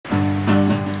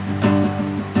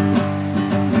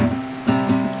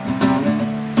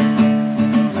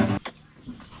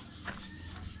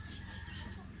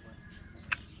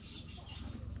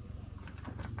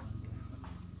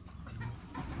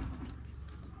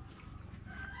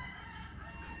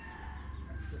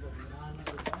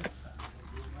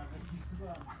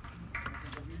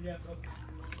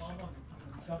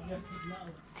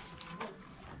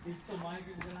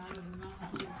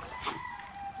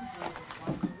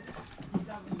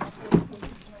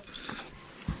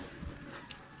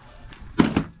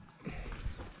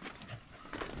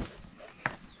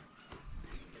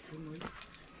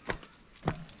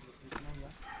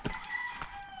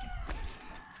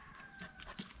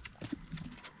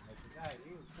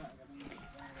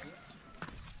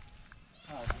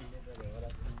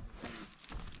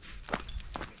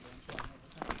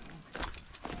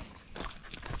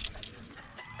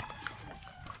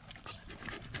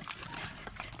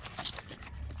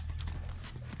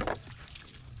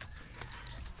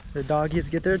The doggies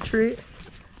get their treat,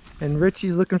 and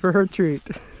Richie's looking for her treat.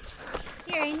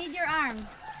 Here, I need your arm.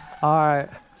 All right.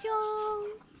 Chong.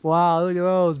 Wow, look at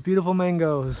those beautiful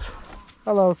mangoes.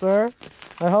 Hello, sir.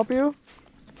 Can I help you?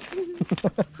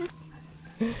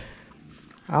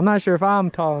 I'm not sure if I'm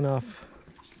tall enough.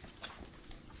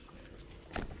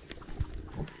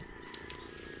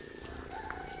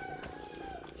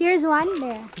 Here's one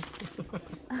there.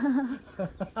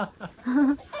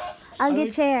 I'll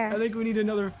get chair. I think we need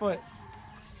another foot.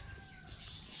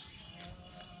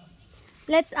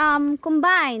 Let's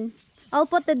combine. I'll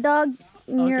put the dog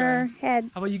in your head.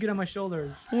 How about you get on my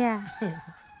shoulders? Yeah.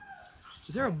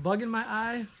 Is there a bug in my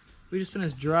eye? We just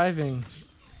finished driving.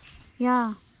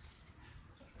 Yeah.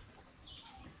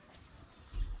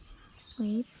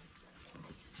 Wait.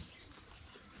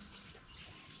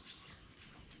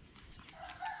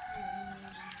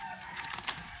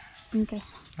 Okay.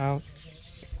 Out.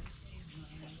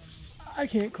 I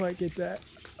can't quite get that.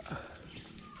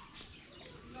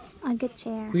 I'll get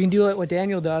chair. We can do it what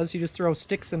Daniel does. You just throw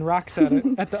sticks and rocks at it,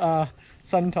 at the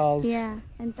suntalls. Yeah,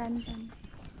 and then.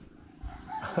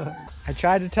 I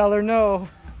tried to tell her no,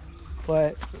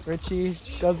 but Richie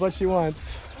does what she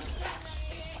wants.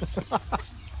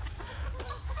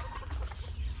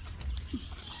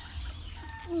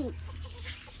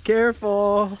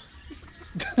 Careful.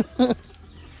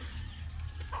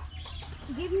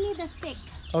 Give me the stick.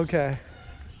 Okay.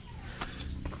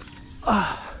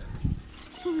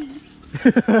 Please.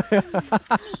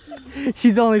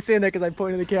 She's only saying that because I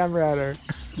pointed the camera at her.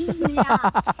 Yeah.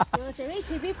 It was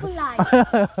Richie, be polite.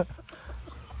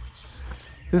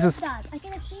 This is That? I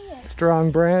cannot see it.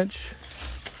 strong branch.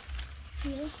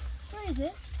 Here. Where is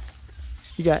it?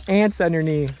 You got ants on your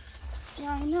knee.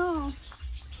 Yeah, I know.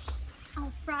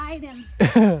 I'll fry them.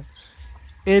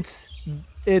 It's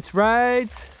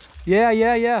right.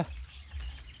 Yeah.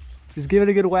 Just give it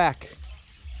a good whack.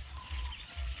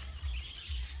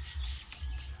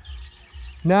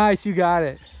 Nice, you got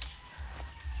it.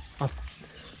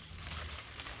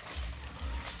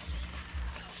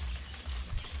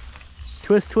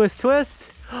 Twist, twist, twist.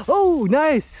 Oh,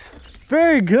 nice.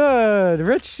 Very good,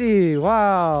 Richie.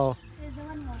 Wow. There's the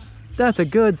one more. That's a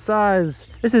good size.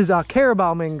 This is a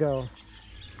carabao mango.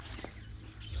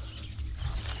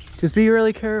 Just be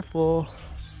really careful.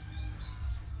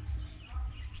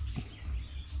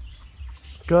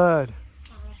 Good.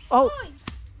 Oh.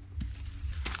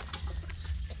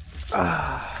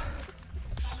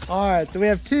 All right, so we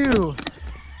have two.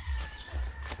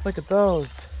 Look at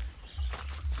those.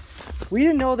 We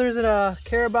didn't know there's a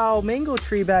carabao mango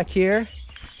tree back here.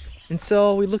 And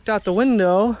so we looked out the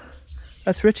window.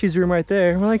 That's Richie's room right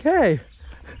there. We're like, hey,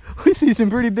 we see some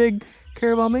pretty big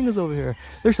carabao mangoes over here.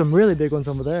 There's some really big ones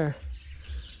over there.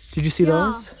 Did you see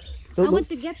those? I want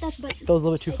to get that, but those a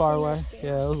little bit too far away.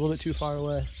 Yeah, those a little bit too far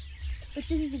away. But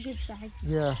this is a good size.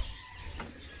 Yeah.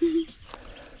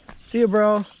 See you,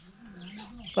 bro.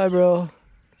 Bye, bro.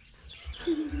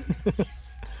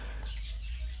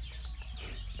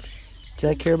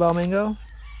 Jack carabao mango?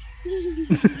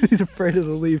 He's afraid of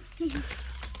the leaf.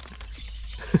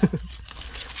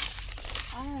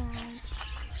 Alright.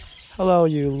 Hello,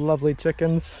 you lovely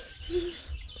chickens.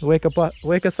 Wake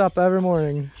us up every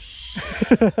morning.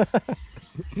 And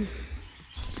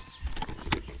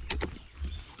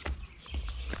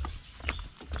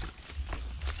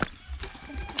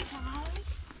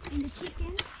the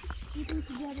chicken eating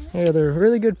together. Yeah, they're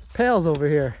really good pals over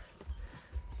here.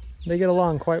 They get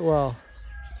along quite well.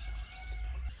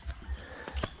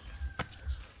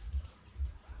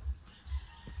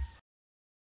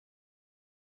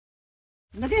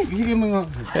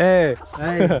 Hey!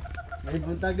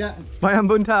 Mayang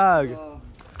buntag!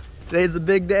 Today's the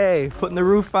big day, putting the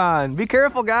roof on. Be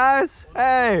careful, guys!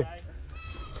 Hey!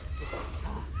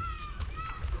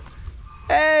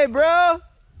 Hey, bro!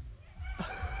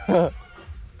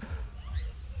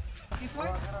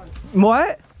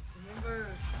 What?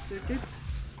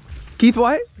 Keith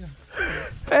White? Yeah.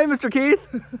 Hey, Mr. Keith!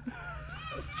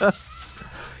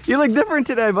 You look different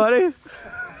today, buddy!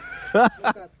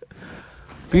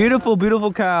 Beautiful,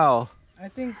 beautiful cow. I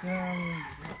think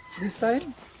this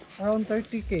time around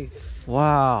 30K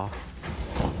Wow.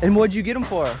 And what'd you get him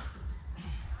for?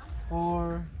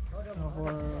 for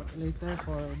later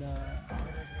for the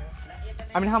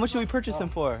I mean, how much did we purchase him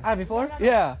for? before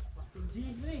Yeah,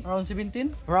 around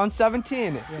 17. around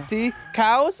 17. See,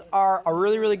 cows are a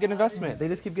really, really good investment. They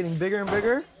just keep getting bigger and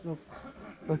bigger. Look.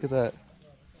 Look at that.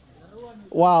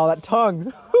 Wow, that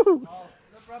tongue.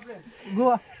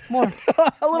 Go more.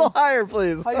 A little higher,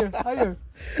 please. Higher.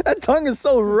 That tongue is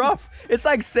so rough. It's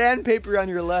like sandpaper on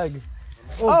your leg.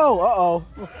 Oh,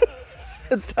 uh-oh.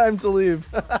 It's time to leave.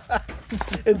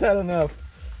 It's had enough.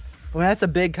 I mean, that's a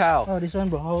big cow. Oh, this one,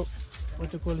 bro.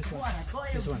 What you call this one?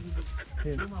 This one.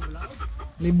 Here.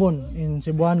 Libon in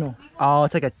Cebuano. Oh,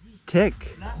 it's like a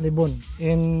tick. Libon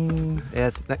in Yeah,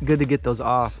 it's not good to get those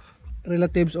off.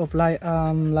 relatives of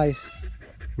lice.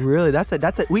 Really? That's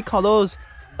it. We call those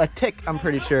a tick, I'm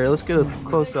pretty sure. Let's get a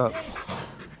close up.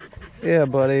 Yeah,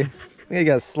 buddy. He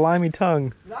got a slimy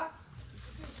tongue.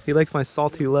 He likes my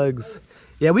salty legs.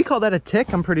 Yeah, we call that a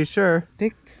tick, I'm pretty sure.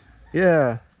 Tick.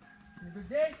 Yeah.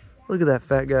 Look at that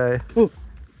fat guy. Oh.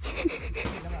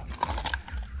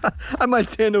 I might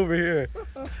stand over here.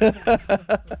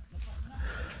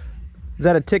 Is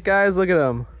that a tick, guys? Look at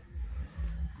him.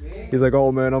 He's like,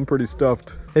 oh man, I'm pretty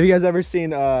stuffed. Have you guys ever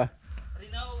seen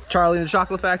Charlie and the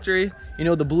Chocolate Factory? You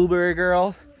know the blueberry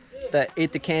girl that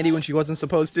ate the candy when she wasn't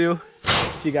supposed to?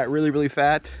 She got really, really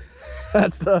fat.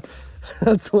 That's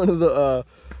one of the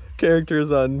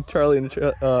characters on Charlie and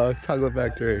the Chocolate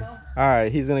Factory. All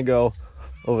right, he's gonna go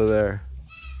over there.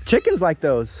 Chickens like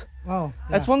those. Wow.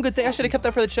 That's one good thing. I should have kept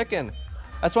that for the chicken.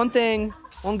 That's one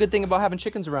good thing about having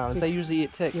chickens around is they usually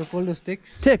eat ticks. You call those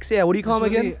ticks? Ticks, yeah. What do you call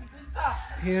them again?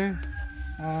 Here,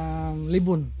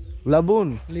 libon.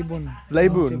 Labun. Libon.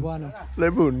 Labun. Cebuano.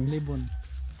 Labun. Libon.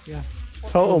 Yeah.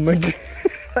 Oh my god.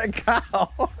 That cow.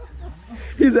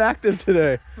 He's active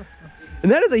today.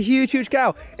 And that is a huge, huge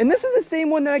cow. And this is the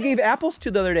same one that I gave apples to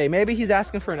the other day. Maybe he's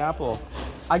asking for an apple.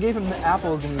 I gave him the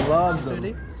apples and he loves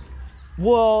them.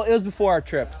 Well, it was before our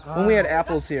trip. When we had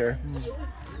apples here.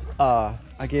 I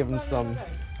gave him some.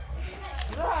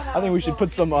 I think we should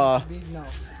put some,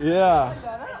 yeah.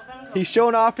 He's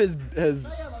showing off his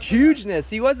hugeness.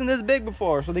 He wasn't this big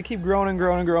before, so they keep growing and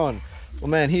growing and growing. Well,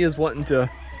 man, he is wanting to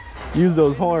use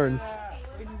those horns.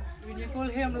 When you call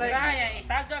him like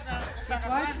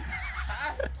what?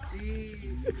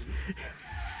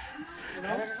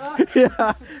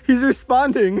 Yeah, he's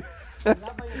responding.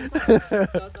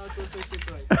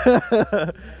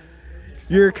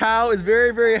 Your cow is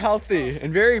very, very healthy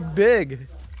and very big.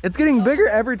 It's getting bigger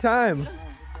every time.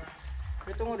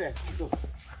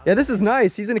 Yeah, this is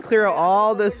nice. He's gonna clear out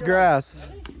all this grass.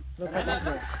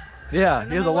 Yeah,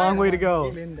 he has a long way to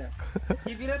go.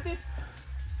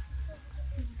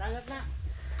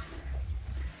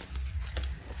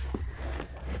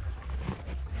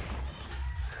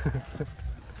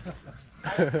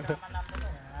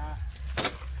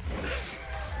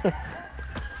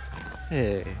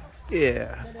 Hey,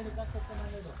 yeah.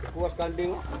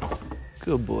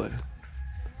 Good boy.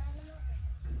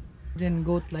 Then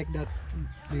goat like that.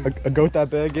 A goat that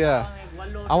big? Yeah.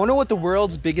 I wonder what the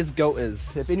world's biggest goat is.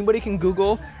 If anybody can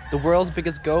Google the world's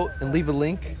biggest goat and leave a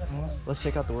link, let's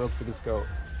check out the world's biggest goat.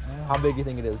 How big do you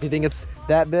think it is? Do you think it's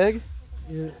that big?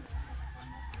 Yeah.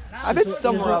 I bet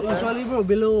somewhere up there. Usually, bro,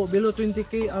 below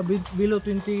 20K, below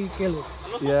 20 kilo.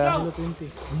 Yeah. Below 20.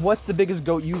 What's the biggest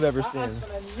goat you've ever seen?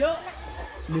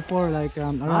 Before, like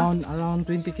around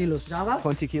 20 kilos.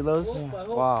 20 kilos? Yeah.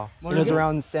 Wow. It was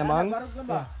around Samang?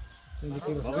 Yeah. 20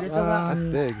 kilos. That's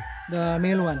big. The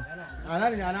male one.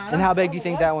 And how big do you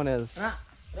think that one is?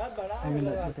 I mean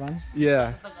that one.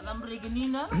 Yeah.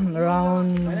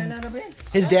 Around.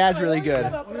 His dad's really good.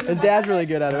 His dad's really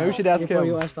good at it. Maybe we should ask Before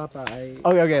you him. ask Papa,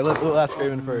 Okay, we'll ask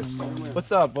Raymond first.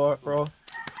 What's up, bro?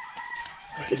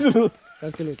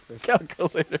 calculate first.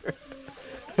 Calculator.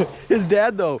 His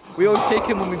dad, though, we always take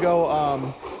him when we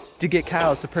go to get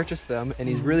cows to purchase them, and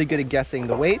he's really good at guessing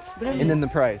the weight and then the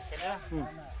price.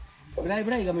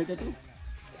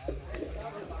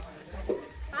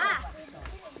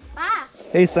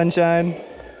 Hey, sunshine.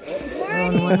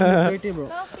 Around 130, bro.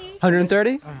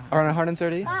 130? Around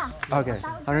 130? Okay,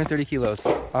 130 kilos.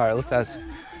 All right, let's ask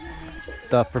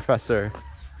the professor.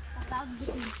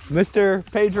 Mr.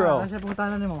 Pedro,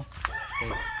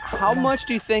 how much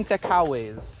do you think that cow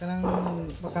weighs?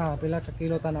 Pila ka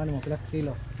kilo tanaw nimo, pila ka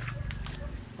kilo.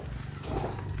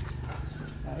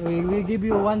 We give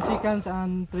you 1 second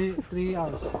and 3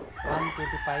 hours.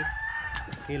 1:25.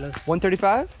 kilos.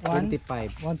 135?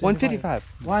 125. 155.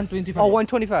 125. Oh,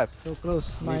 125. So close.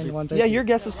 Mine 130. Yeah, your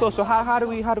guess is close. So how do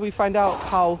we find out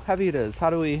how heavy it is? How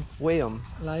do we weigh them?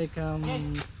 Like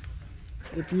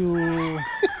if you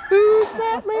Who's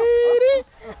that lady?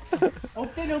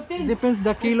 it depends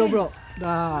the kilo, bro.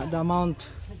 The amount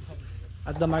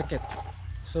at the market.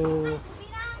 So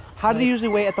How do they usually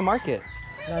weigh at the market?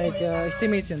 like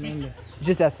estimation only.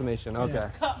 Just estimation. Okay.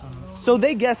 So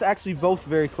they guess actually both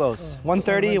very close.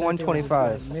 130 and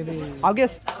 125. Maybe. I'll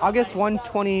guess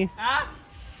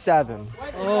 127.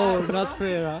 Oh, not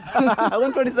fair. Huh?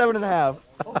 127 and a half.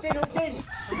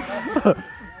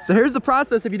 So here's the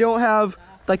process if you don't have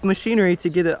like machinery to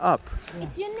get it up.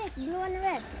 It's unique, blue and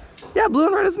red. Yeah, blue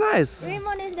and red is nice.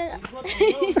 Raymund is the...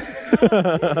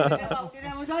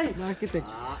 The architect,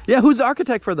 Yeah, who's the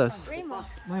architect for this? Raymund.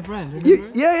 my friend.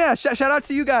 Remember? Yeah. Shout out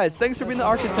to you guys. Thanks for being the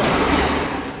architect.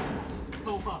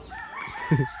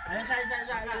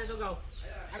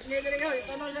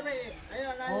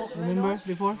 Remember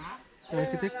before the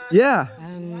architect Yeah.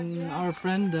 and our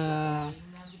friend the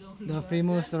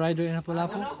famous rider in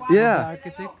Lapu-Lapu. Yeah. The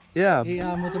architect. Yeah. He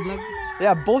motovlog.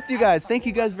 Yeah, both you guys. Thank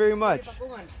you guys very much.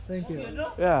 Thank you.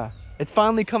 Yeah. It's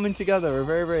finally coming together. We're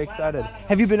very, very excited.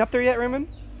 Have you been up there yet, Raymond?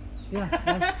 Yeah.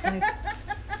 Last night.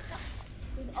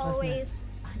 He's always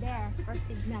there for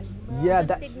signal. Yeah,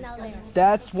 Good signal there.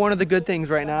 That's one of the good things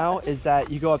right now is that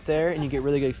you go up there and you get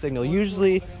really good signal.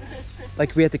 Usually,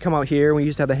 like we have to come out here. We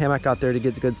used to have the hammock out there to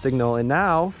get the good signal. And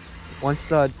now, once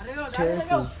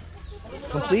terrace is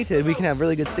completed, we can have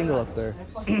really good signal up there.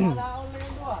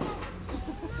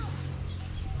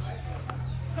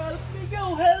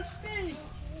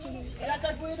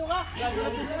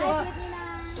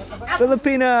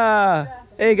 Filipina!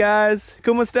 Hey guys,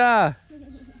 kumusta?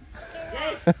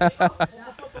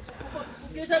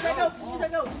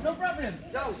 No problem.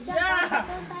 Go.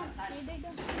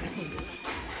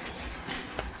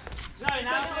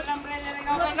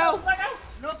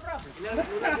 No problem.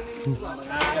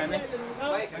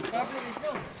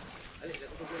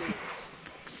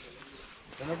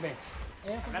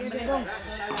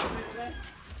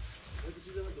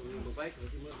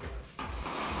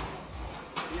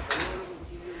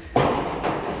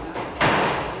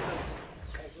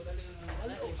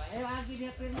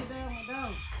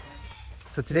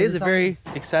 So today is a very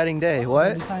exciting day.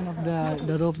 What? The design of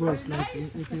the rope rolls. Like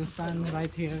if you stand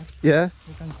right here, Yeah?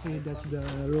 you can see that the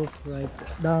rope right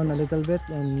down a little bit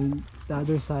and the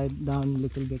other side down a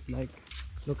little bit. Like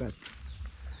look at.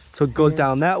 So it goes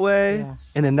down that way, Yeah.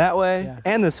 and then that way, Yeah.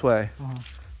 and this way. Uh-huh.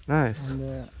 Nice.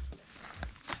 And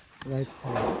right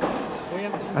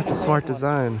here. That's a smart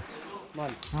design.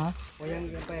 Huh?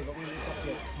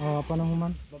 Oh, paano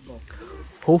man?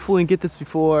 Hopefully we can get this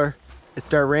before it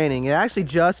start raining. It actually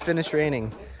just finished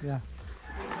raining. Yeah.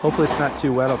 Hopefully it's not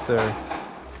too wet up there.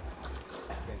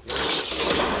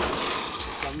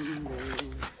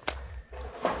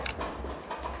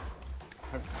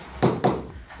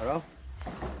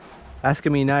 That's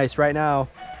gonna be nice. Right now,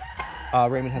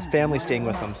 Raymond has family staying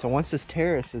with him. So once this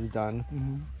terrace is done,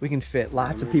 we can fit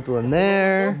lots of people in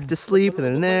there to sleep and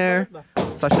then in there.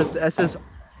 So that's just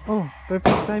Oh,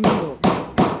 perfect timing bro.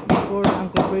 Before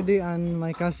Uncle Freddy and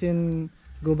my cousin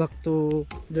go back to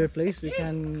their place, we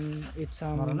can eat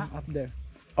some up there.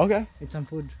 okay. Eat some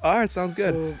food. All right, sounds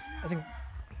good. So I think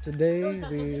today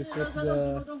we put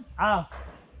the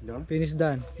finish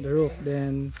done the roof.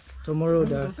 Then tomorrow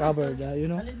the cover.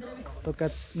 Look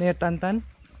at near Tantan,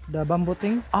 the bamboo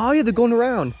thing. Oh yeah, they're going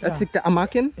around. That's Yeah. like the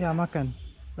amakin. Yeah, makan.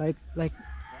 Right, like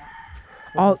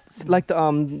Oh, it's like the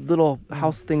little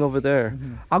house thing over there.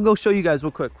 I'll go show you guys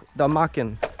real quick. The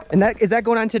amakin. And is that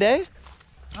going on today?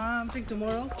 I think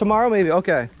tomorrow. Tomorrow maybe.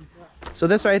 Okay. So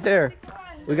this right there,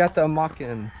 we got the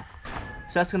amakin.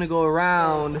 So that's gonna go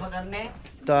around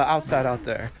the outside out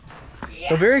there.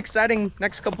 So very exciting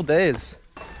next couple days.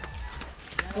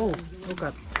 Oh, look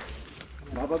at.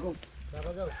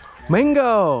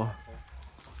 Mango.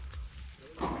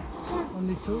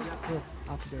 Only two. Look,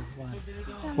 up there.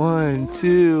 One, One.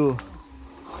 two.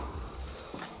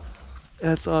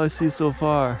 That's all I see so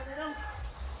far.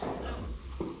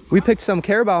 We picked some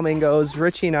carabao mangoes.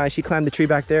 Reche and I, she climbed the tree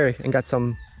back there and got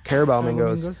some carabao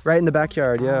mangoes. mangoes? Right in the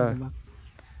backyard, yeah.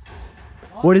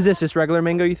 What is this? Just regular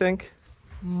mango, you think?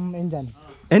 Indian.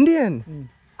 Indian?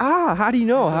 Ah, how do you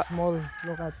know? The small.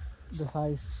 Look at the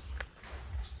size.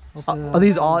 Of Are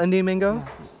these all Indian mango?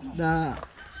 The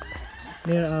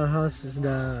near our house is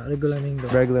the regular mango.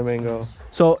 Regular mango.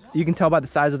 So you can tell by the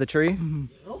size of the tree?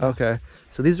 Okay.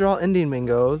 So these are all Indian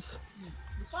mangoes.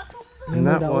 And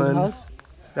Remember that the old one, house?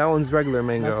 that one's regular Lots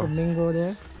of mango. mango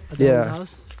there. At the Yeah. old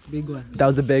house. big one. That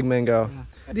was the big mango.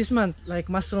 Yeah. This month, like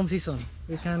mushroom season,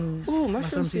 we can. Ooh,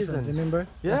 mushroom season. Remember?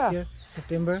 Yeah. Last year,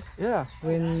 September, Yeah.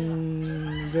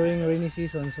 when during rainy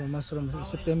season, so mushroom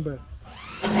September,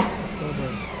 October.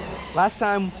 Last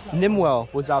time Nimwell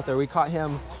was out there, we caught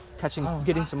him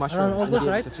getting some mushrooms. Around August,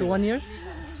 right? So 1 year.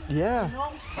 Yeah,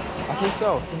 I think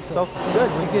so. So good.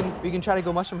 We can try to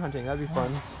go mushroom hunting. That'd be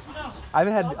fun. I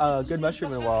haven't had a good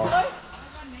mushroom in a while.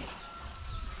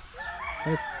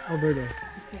 Right over there.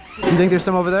 You think there's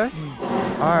some over there?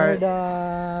 All right.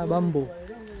 The bamboo.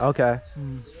 Okay.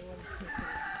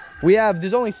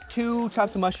 There's only 2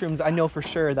 types of mushrooms I know for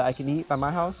sure that I can eat by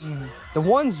my house. The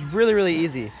one's really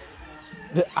easy.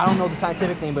 I don't know the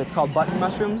scientific name, but it's called button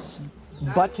mushrooms.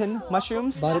 Button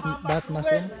mushrooms. Butt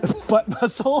mushroom. Butt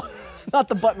muscle, not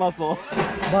the butt muscle.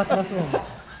 Butt mushroom.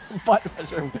 Butt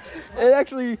mushroom. It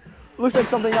actually looks like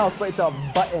something else, but it's a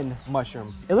button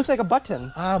mushroom. It looks like a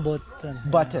button. Ah, button.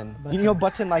 Button. You know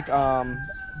button like button.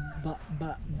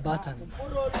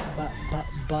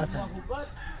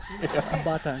 Yeah.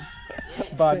 Button.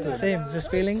 Button. Same. The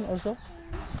spelling also.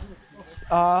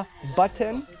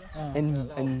 Button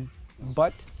and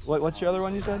butt. What's your other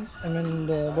one you said? I mean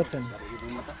the button.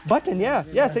 Button. Yeah.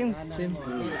 Same. Same.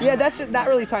 Yeah, that's just not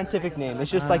really scientific name.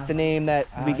 It's just like the name that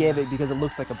we gave it because it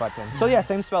looks like a button. So yeah,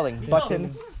 same spelling.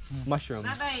 Button mushroom.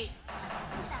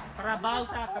 Trabaho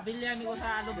sa kabilya mi ko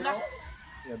sa Lublak.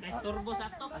 Estorbo sa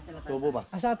to. Tubo ba?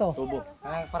 Asa to? Tubo.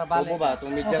 Para Tubo ba?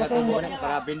 Itong medya nga tubo ni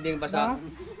para binding ba sa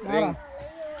ring.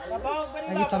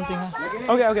 I get something,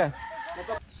 huh? Okay.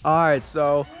 All right,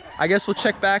 so I guess we'll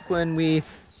check back when we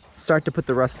start to put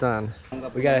the rust on.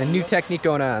 We got a new technique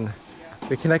going on.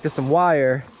 We connected some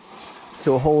wire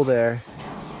to a hole there,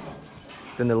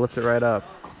 then they lift it right up.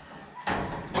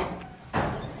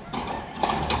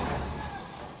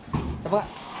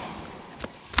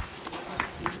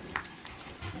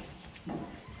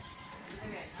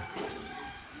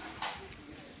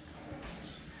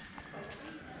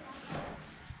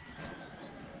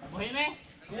 Buhay me.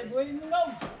 Buhay mo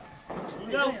lang.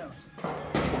 Lang.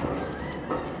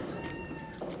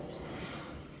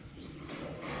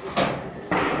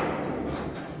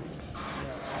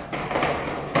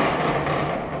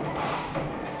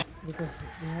 Because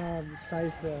we have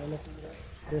size look,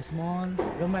 the small,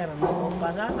 Gamay ra mo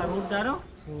basa sa ruda no.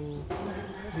 so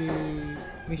we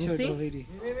measured see? already.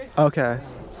 Okay.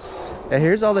 Yeah,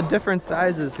 here's all the different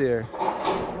sizes here.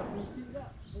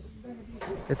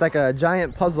 It's like a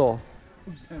giant puzzle.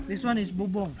 This one is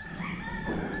bubong.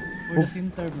 For the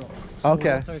center block. So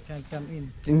Okay. water can come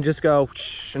in. You can just go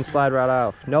and slide right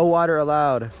out. No water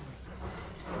allowed.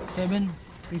 7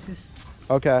 pieces.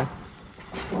 Okay.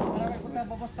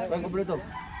 Pag kublo to.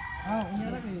 Ah,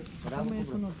 unya lagi. Kami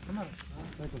sunod. Kamar.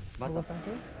 Bata.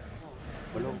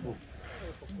 Balong po.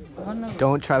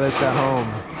 Don't try this at home.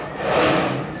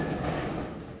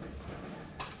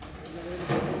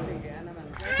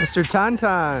 Mr.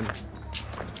 Tantan.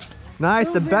 Nice,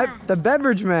 the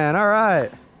beverage man. All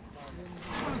right.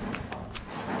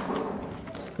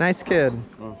 Nice kid.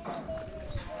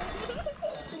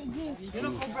 You know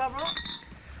Cobra, bro?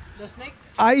 The snake?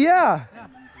 Yeah.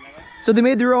 So they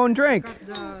made their own drink. Look at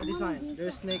the design.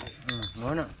 There's snake.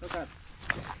 Mana? Look at.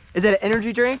 Is that an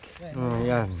energy drink?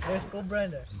 Yeah. There's Cobra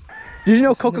in there. Did you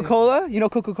know Coca-Cola? You know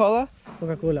Coca-Cola?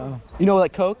 Coca-Cola. Oh. You know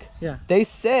like Coke? Yeah. They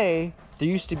say there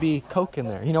used to be Coke in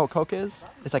there. You know what Coke is?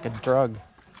 It's like a drug.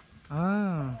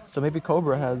 Ah, So maybe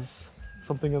Cobra has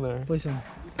something in there. poison.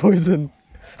 Poison.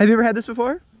 Have you ever had this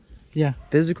before? Yeah.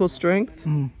 Physical strength,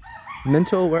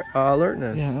 mental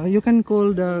alertness. Yeah. You can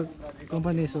call the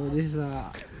company. So this is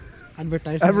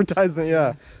advertisement. Advertisement,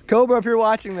 yeah. Cobra, if you're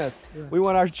watching this, we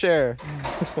want our share.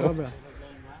 Cobra.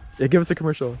 Yeah, give us a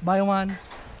commercial. Buy one,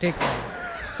 take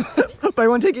all. Buy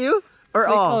one, take you? Or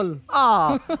Take all? all.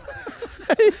 Ah.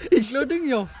 Including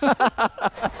you.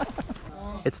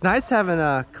 It's nice having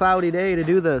a cloudy day to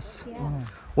do this.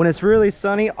 When it's really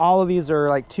sunny, all of these are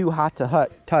like too hot to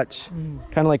touch.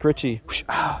 Kind of like Richie.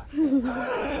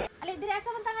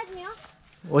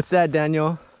 What's that,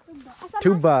 Daniel?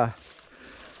 Tuba.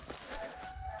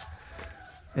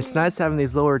 It's nice having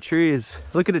these lower trees.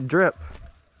 Look at it drip.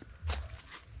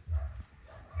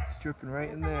 It's dripping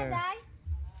right in there.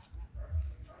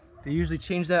 They usually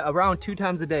change that around 2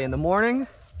 times a day, in the morning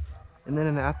and then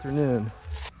in the afternoon.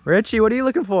 Richie, what are you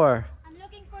looking for? I'm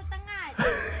looking for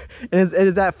tangad.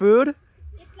 Is that food?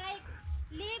 It's like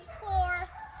leaves for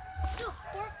soup,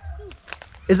 pork soup.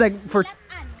 It's like for...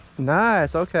 Lapan.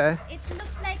 Nice, okay. It looks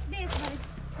like this,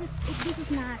 but this is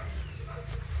not.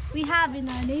 We have in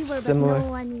our neighbor, Similar. but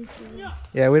no one is doing.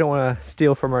 Yeah, we don't want to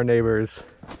steal from our neighbors.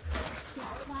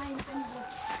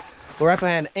 We're right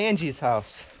behind Angie's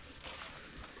house.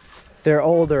 their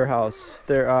older house.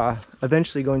 They're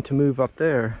eventually going to move up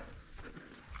there.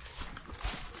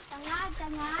 Tangad,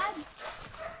 tangad.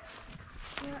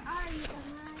 Where are you,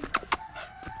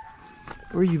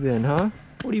 tangad? Where you been, huh?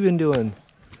 What have you been doing?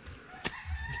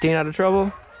 Staying out of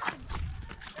trouble?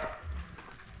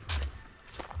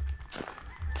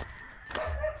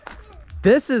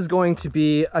 This is going to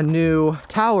be a new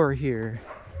tower here.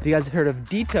 You guys heard of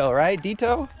Dito, right?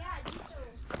 Dito? Yeah, Dito.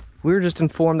 We were just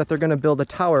informed that they're gonna build a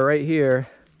tower right here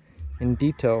in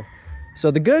Dito.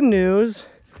 So the good news,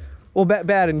 well,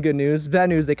 bad and good news. Bad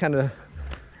news, they kind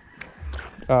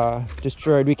of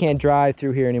destroyed. We can't drive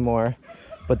through here anymore.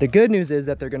 But the good news is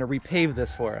that they're gonna repave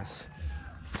this for us.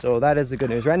 So that is the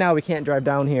good news. Right now we can't drive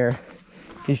down here.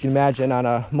 You can imagine on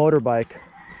a motorbike,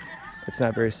 it's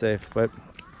not very safe, but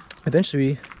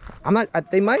eventually,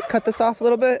 they might cut this off a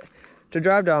little bit to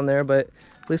drive down there, but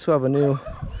at least we'll have a new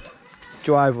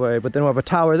driveway. But then we'll have a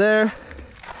tower there,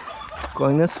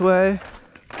 going this way.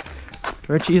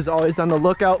 Richie is always on the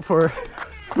lookout for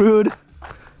food.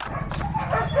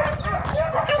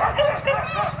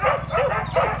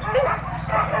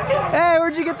 Hey,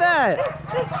 where'd you get that?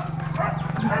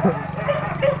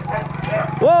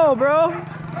 Whoa, bro.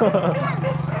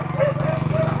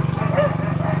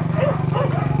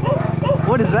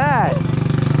 What is that?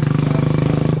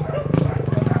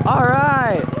 All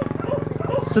right.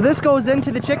 So this goes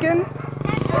into the chicken?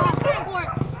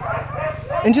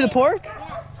 Into the pork?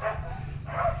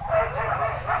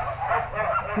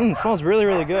 Smells really,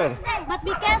 really good. But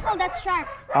be careful, that's sharp.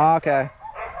 Ah, okay.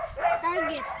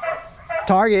 Target.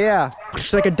 Target, yeah.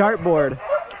 It's like a dartboard.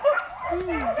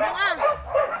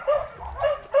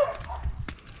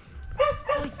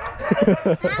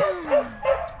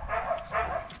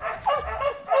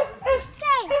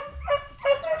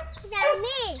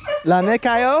 Lame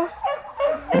kayo?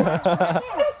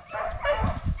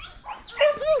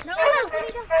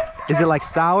 Is it like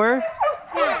sour?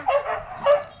 Yeah.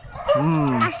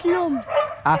 Aslom.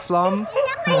 Aslam?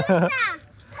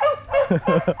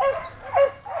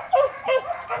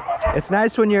 It's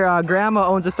nice when your grandma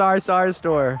owns a SAR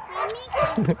store.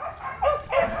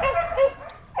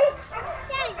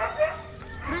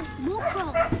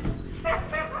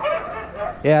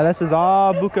 Yeah, this is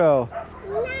all buko.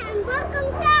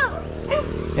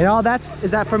 And all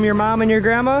is that from your mom and your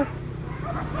grandma?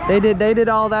 They did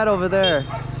all that over there.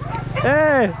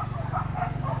 Hey!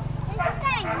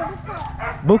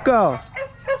 Buko.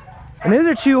 And these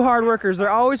are two hard workers. They're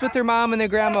always with their mom and their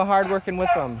grandma, hard working with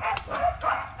them.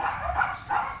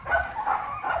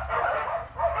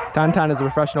 Tantan is a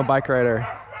professional bike rider.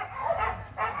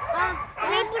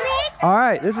 All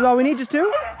right, this is all we need, just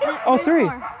two? Oh, three.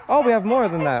 Oh, we have more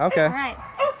than that. Okay. All right.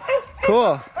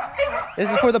 Cool. This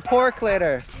is for the pork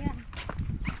later.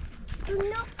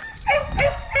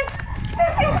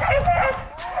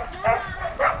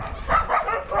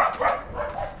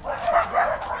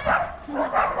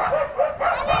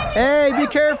 Hey, be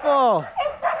careful.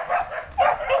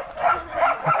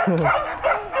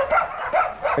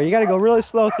 You gotta go really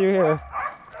slow through here.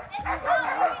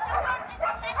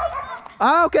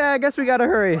 Oh, okay, I guess we gotta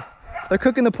hurry. They're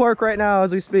cooking the pork right now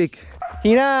as we speak.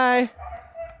 Hinai.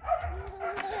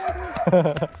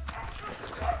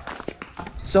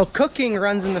 So cooking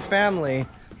runs in the family.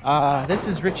 This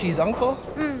is Richie's uncle,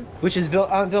 which is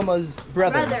Vilma's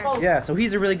brother. Yeah, so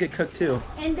he's a really good cook too.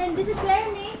 And then this is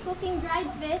Laramie cooking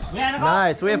dried fish.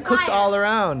 Nice, we have cooks all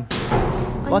around.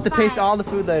 We'll have to taste all the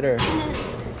food later.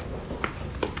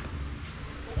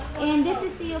 And this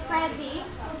is Tio Freddy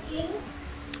cooking.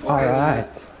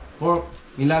 Alright. Pork,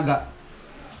 nilaga.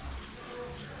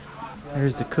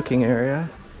 Here's the cooking area.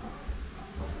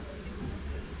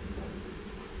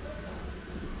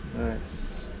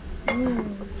 Nice.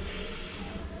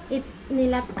 It's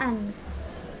nilatan.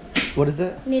 What is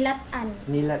it? Nilatan.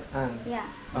 Nilatan. Yeah.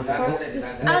 Okay. Pork soup.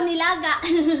 Oh, nilaga.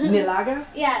 Nilaga?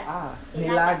 Yes. Ah,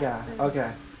 nilaga.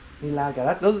 Okay.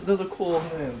 Nilaga. Those are cool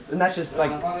names. And that's just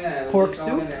like pork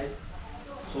soup?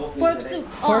 Pork soup.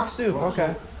 Pork soup,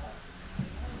 okay.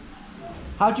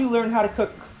 How'd you learn how to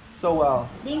cook so well?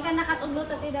 Din ka nakatulot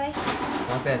at idoy?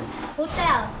 Hotel.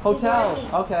 Hotel. Hotel, Is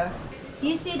working. okay.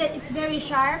 You see that it's very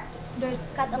sharp. There's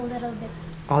cut a little bit.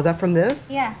 Oh, is that from this?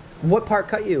 Yeah. What part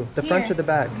cut you? The front Here. or the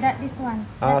back? This one.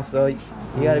 Ah, That's so very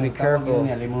you gotta be careful.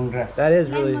 Lemongrass. That is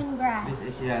really... lemongrass. This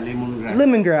is lemongrass.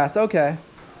 Lemongrass, okay.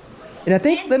 And I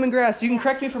think lemongrass, you can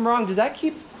correct me if I'm wrong, does that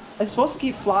keep... It's supposed to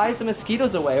keep flies and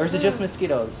mosquitoes away, or is it just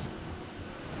mosquitoes?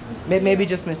 Maybe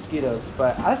just mosquitoes,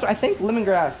 but I think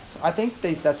lemongrass, I think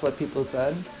that's what people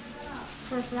said.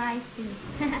 For flies too.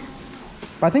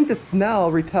 But I think the smell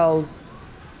repels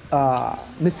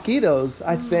mosquitoes,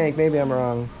 I think. Maybe I'm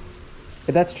wrong.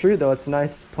 If that's true though, it's a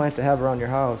nice plant to have around your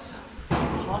house.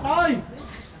 There's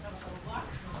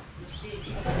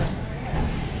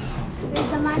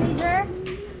the manager.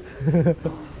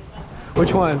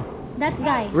 Which one? That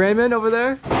guy. Raymond over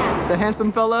there? The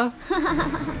handsome fella?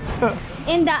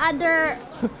 In the other.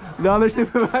 The other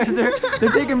supervisor?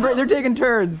 They're taking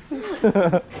turns.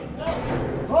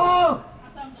 Oh!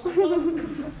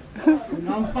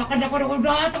 Nampakan ako ng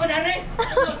dato ko na rin.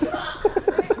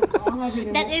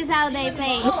 That is how they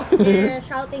play. They're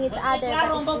shouting each other.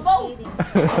 But it's just kidding.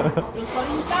 Yung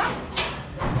 40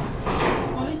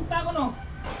 ko no.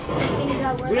 In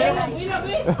the word Wila, life. wila,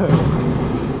 wila.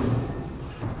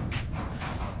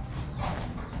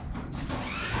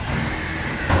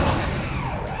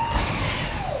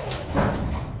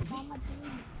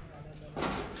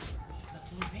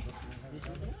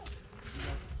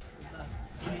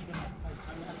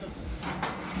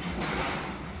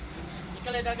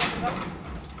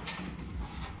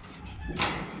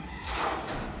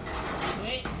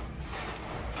 Wait.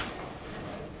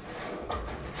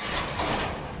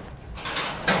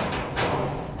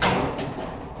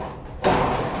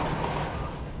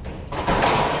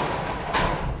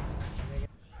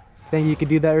 Think you could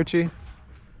do that, Richie?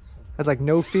 That's like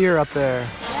no fear up there.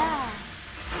 Yeah.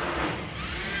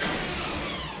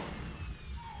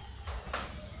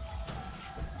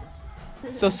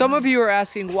 So some of you are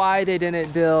asking why they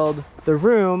didn't build the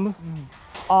room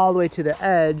all the way to the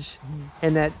edge,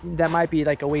 and that might be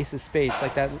like a waste of space,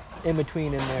 like that in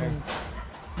between in there.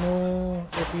 No,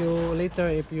 if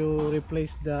you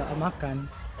replace the amakan,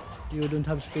 you don't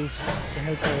have space. The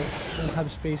helper don't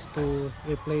have space to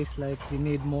replace. Like you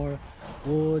need more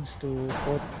woods to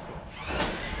put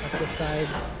at the side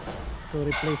to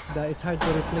replace the. It's hard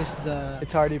to replace the.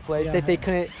 It's already placed. Yeah. If they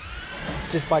couldn't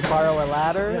just borrow a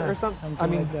ladder Yeah, or something. something I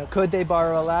mean, like that. could they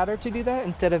borrow a ladder to do that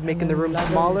instead of making the room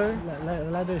smaller?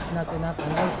 Ladder is not enough,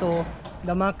 and also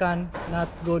the makan not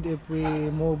good if we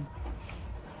move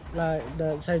like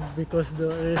the side because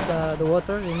there is the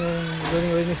water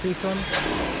during rainy season.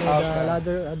 So Okay. the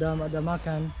ladder, the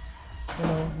makan,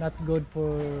 not good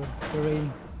for the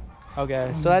rain.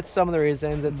 Okay, so that's some of the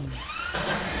reasons. It's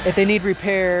if they need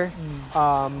repair,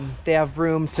 they have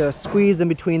room to squeeze in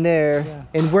between there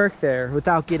and work there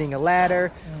without getting a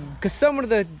ladder. Because some of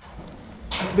the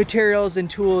materials and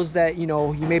tools that you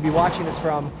may be watching this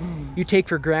from, you take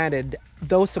for granted.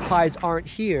 Those supplies aren't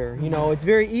here. It's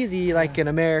very easy, like in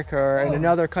America or in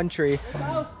another country,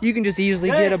 you can just easily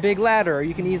get a big ladder, or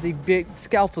you can easily big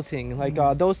scaffolding. Like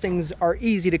those things are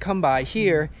easy to come by.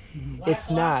 Here, it's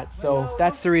not. So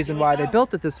that's the reason why they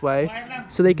built it this way,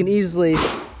 so they can easily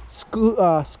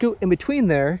scoot in between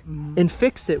there and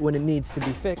fix it when it needs to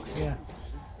be fixed. Yeah.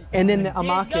 And then the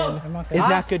amakan Amakan. is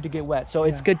not good to get wet, so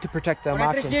it's good to protect the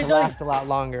amakan to last a lot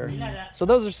longer. So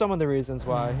those are some of the reasons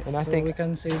why, and I So think we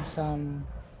can save some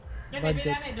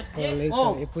budget for later.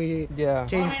 Oh. If we yeah.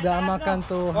 change the amakan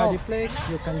to hardy place,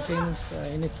 you can change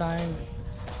anytime.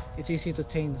 It's easy to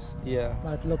change. Yeah.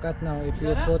 But look at now, if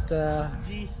you put,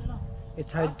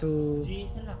 it's hard to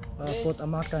put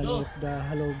amakan if the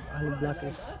hollow block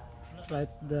is right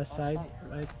the side,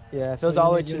 right? Yeah, if So it was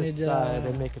all the way you to the need, side,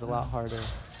 it'd make it a lot harder.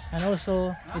 And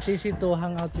also, it's easy to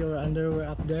hang out your underwear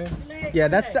up there. Yeah,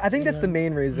 I think that's the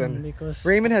main reason. Because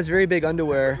Raymond has very big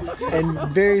underwear and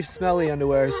very smelly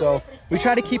underwear, so we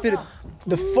try to keep it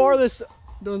the farthest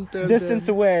don't tell distance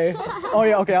them. away. Oh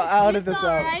yeah, okay, I'll edit this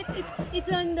out. Alright,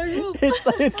 it's on the roof.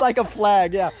 It's like a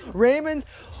flag, yeah. Raymond's,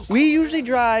 we usually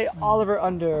dry all of our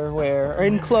underwear or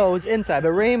in clothes inside,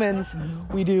 but Raymond's,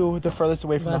 we do the furthest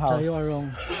away from the But house. you are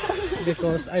wrong.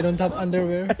 Because I don't have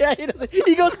underwear. Yeah,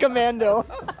 he goes commando.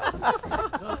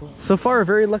 So far, we're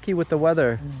very lucky with the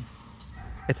weather.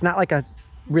 It's not like a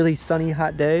really sunny,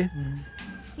 hot day.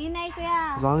 Hinay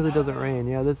kuya. As long as it doesn't rain.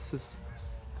 Yeah, this is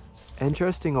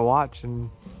interesting to watch and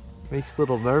makes a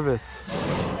little nervous.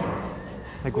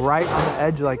 Like right on the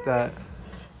edge like that.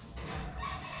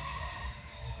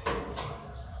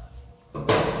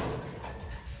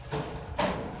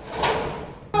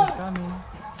 It's coming.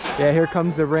 Yeah, here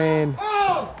comes the rain.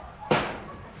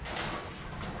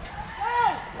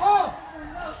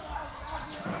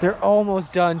 They're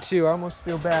almost done too. I almost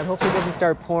feel bad. Hopefully it doesn't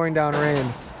start pouring down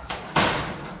rain.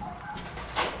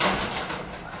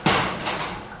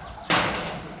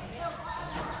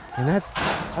 And that's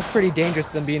pretty dangerous,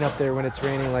 them being up there when it's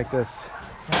raining like this.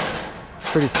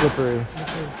 It's pretty slippery.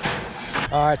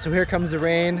 All right, so here comes the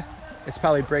rain. It's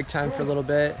probably break time for a little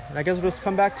bit. And I guess we'll just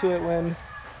come back to it when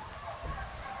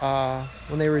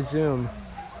they resume.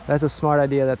 That's a smart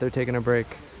idea that they're taking a break.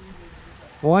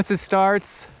 Once it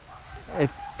starts, it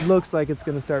looks like it's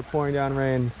gonna start pouring down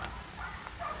rain.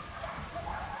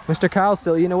 Mr. Cow's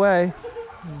still eating away.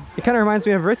 It kind of reminds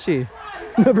me of Richie.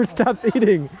 Never stops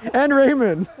eating. And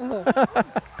Raymond.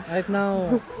 Right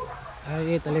now, I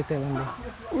eat a little only.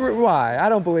 Why? I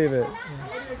don't believe it.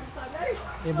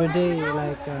 Every day,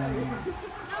 like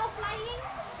No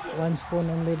flying? 1 spoon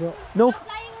only, bro. No,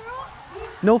 Flying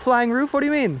roof? no flying roof? What do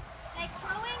you mean? Like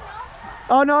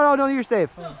throwing, no? Oh, no, you're safe.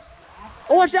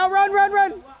 Oh, watch out,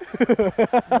 run!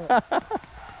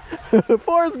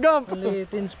 Forrest Gump. Only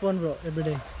 10 spoon, bro, every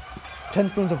day. 10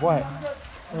 spoons of what?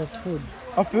 Of food.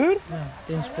 Of food? Yeah,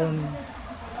 10 spoon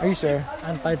Are you sure?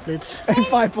 and 5 plates. And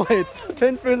 5 plates.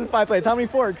 10 spoons and 5 plates. How many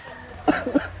forks?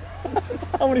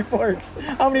 How many forks?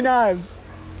 How many knives?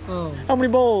 Oh, How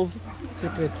many bowls?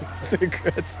 secret.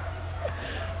 Secrets.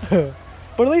 But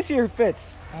at least you're fit.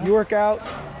 You work out.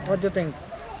 What do you think?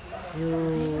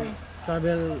 You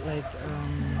travel like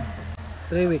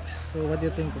 3 weeks. So what do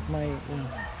you think of my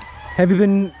Have you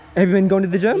been going to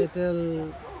the gym?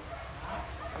 little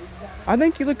I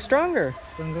think you look stronger.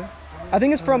 stronger? I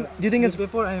think it's from. Do you think it's?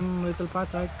 Before I'm little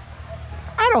fat, right?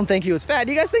 I don't think he was fat.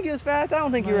 Do you guys think he was fat? I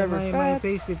don't think you were ever my fat.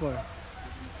 face before.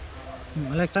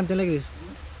 Like something like this.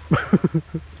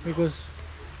 Because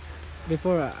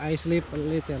before I sleep a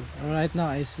little. Right now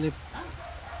I sleep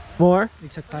More?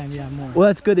 exact time, yeah, more. Well,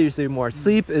 that's good that you sleep more.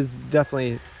 Sleep is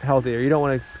definitely healthier. You don't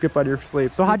want to skip out of your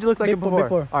sleep. So how'd you look like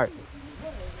before? All right.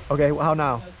 Okay. Well, how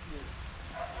now?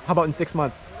 How about in 6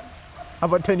 months? How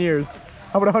about 10 years?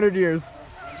 How about 100 years?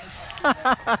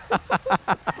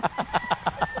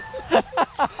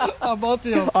 How about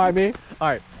you? All right, me. All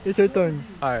right. It's your turn.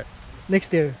 All right.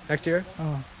 Next year. Next year?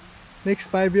 Next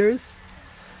 5 years.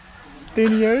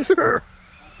 10 years.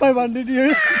 500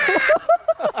 years.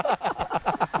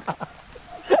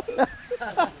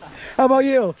 How about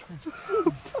you?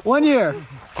 1 year.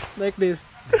 Like this.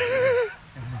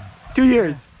 2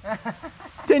 years.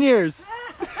 10 years.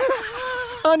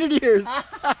 100 years.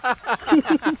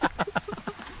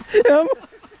 Him?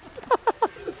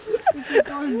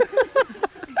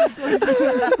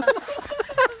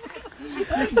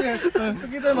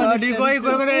 Di ko ay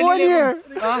 1 year.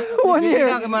 1 year.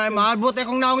 Maabot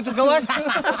akong naong ito gawas.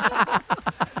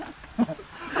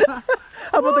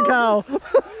 How about the cow?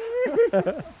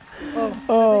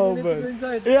 Oh,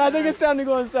 man. Yeah, I think it's time to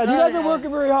go inside. You guys are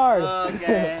working very hard.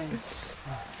 Okay.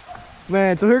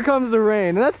 Man, so here comes the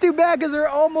rain. And that's too bad because they're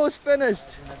almost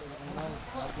finished.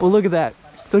 Well, look at that.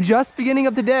 So just beginning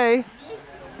of the day,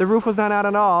 the roof was not out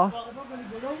at all.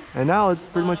 And now it's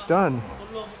pretty much done.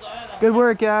 Good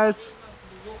work, guys.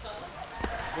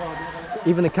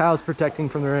 Even the cow's protecting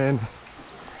from the rain.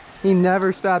 He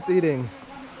never stops eating.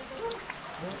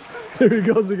 There he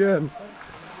goes again.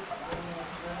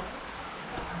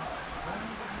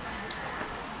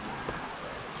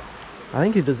 I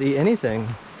think he'd just eat anything.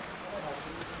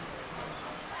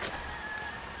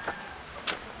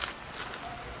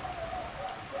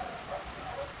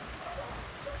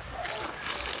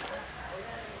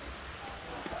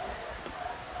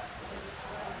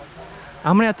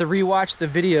 I'm gonna have to rewatch the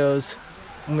videos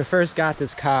when we first got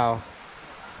this cow,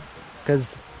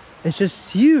 because it's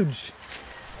just huge.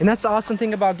 And that's the awesome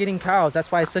thing about getting cows.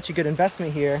 That's why it's such a good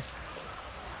investment here.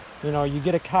 You know, you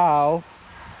get a cow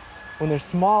when they're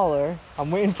smaller.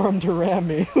 I'm waiting for them to ram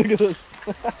me. Look at this.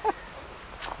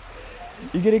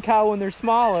 You get a cow when they're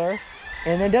smaller,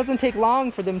 and it doesn't take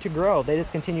long for them to grow. They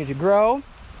just continue to grow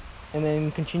and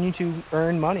then continue to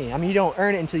earn money. I mean, you don't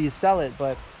earn it until you sell it,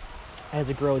 but as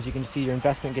it grows, you can see your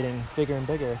investment getting bigger and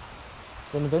bigger.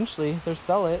 Then eventually they'll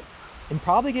sell it and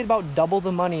probably get about double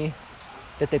the money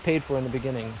that they paid for in the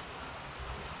beginning.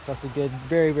 So that's a good,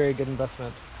 very, very good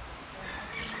investment.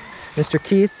 Mr.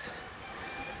 Keith,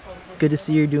 good to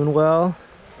see you're doing well.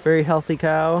 Very healthy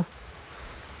cow.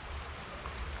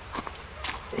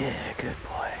 Yeah, good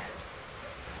boy.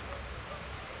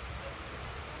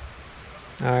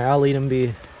 All right, I'll lead him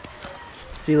be.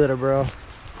 See you later, bro.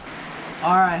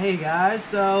 All right, hey guys,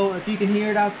 so if you can hear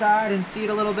it outside and see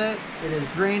it a little bit, it is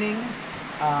raining.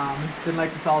 It's been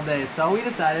like this all day, so we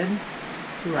decided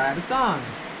to write a song.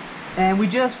 And we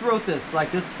just wrote this,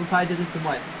 like this, we probably did this in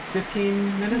what,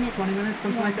 15 minutes, 20 minutes,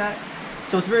 something like that.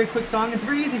 So it's a very quick song, it's a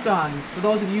very easy song. For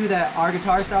those of you that are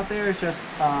guitarists out there, it's just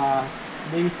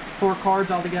maybe 4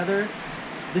 chords all together.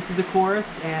 This is the chorus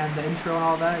and the intro and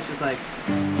all that, it's just like.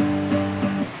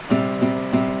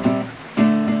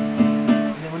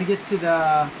 When it gets to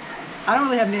the, I don't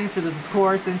really have names for this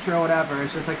chorus, intro, whatever.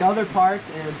 It's just like the other part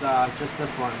is just this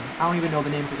one. I don't even know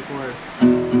the name for the chorus.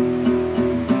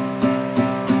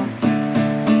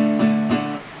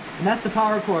 And that's the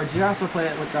power chords. You also play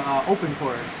it with the open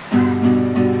chords.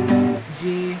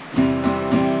 G,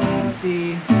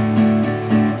 C,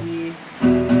 D, I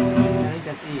think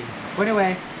that's E. But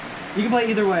anyway, you can play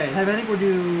either way. I think we'll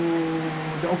do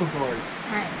the open chords.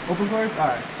 Alright. Open chords?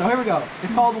 Alright, so here we go.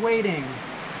 It's called Waiting.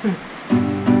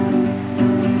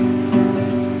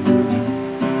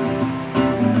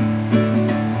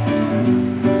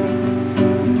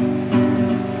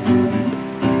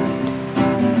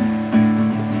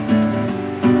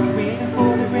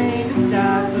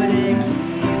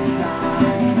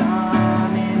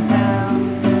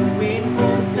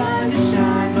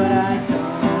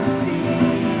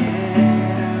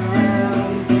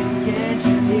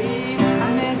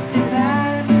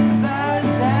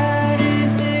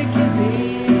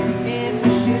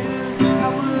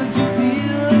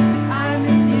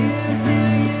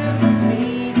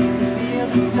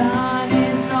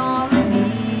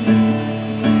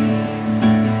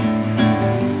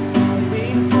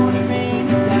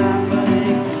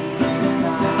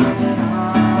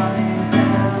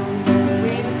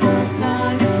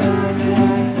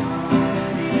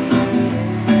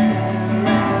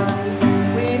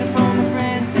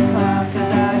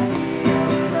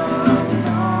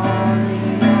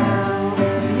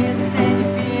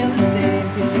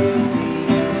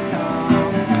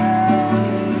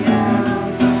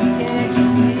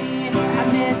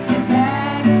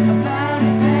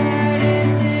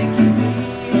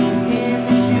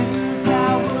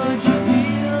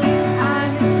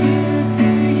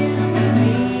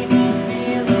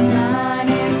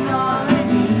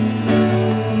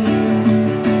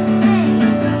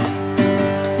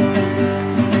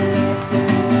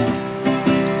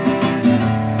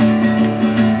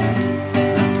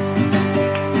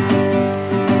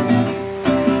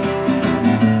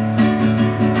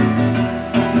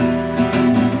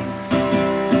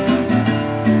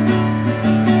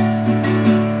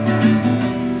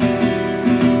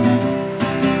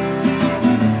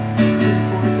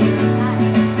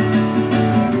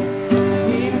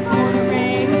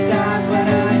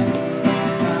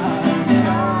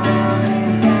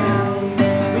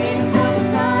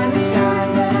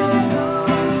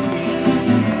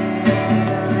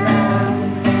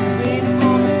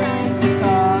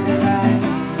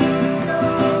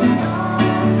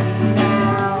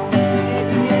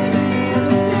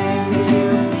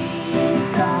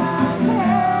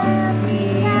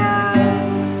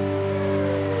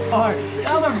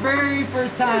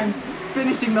 Time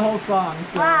finishing the whole song.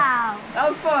 So Wow. that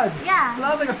was fun. Yeah. So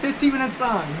that was like a 15-minute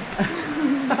song.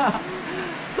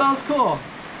 So that was cool.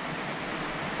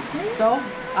 So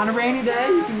on a rainy day,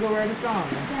 you can go write a song.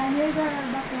 Yeah, here's our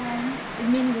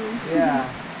backline. Mingo. Yeah.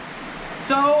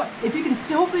 So if you can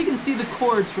see, hopefully you can see the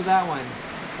chords for that one.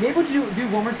 Maybe we'll do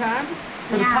one more time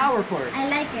for the power chords. I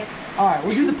like it. All right,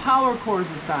 we'll do the power chords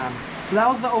this time. So that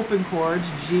was the open chords: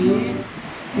 G,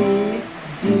 C,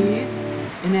 D.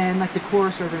 And then like the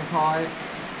chorus, we're gonna call it,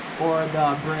 or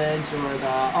the bridge, or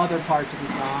the other parts of the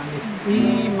song. It's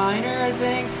E minor, I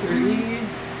think, or E.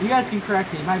 You guys can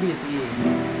correct me, it might be it's E.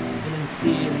 And then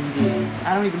C, and then D.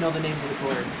 I don't even know the names of the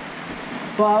chords.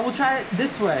 But we'll try it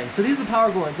this way. So these are the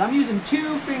power chords. I'm using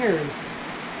 2 fingers.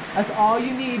 That's all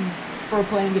you need for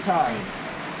playing guitar.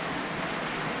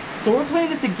 So we're playing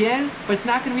this again, but it's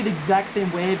not going to be the exact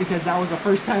same way because that was the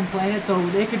first time playing it, so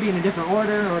it could be in a different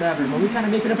order or whatever, but we kind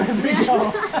of make it up as we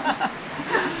go.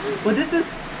 But this is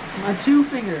my 2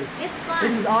 fingers. It's fun.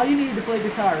 This is all you need to play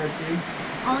guitar, Richie.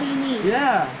 All you need.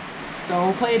 Yeah. So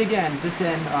we'll play it again, just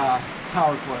in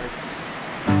power chords.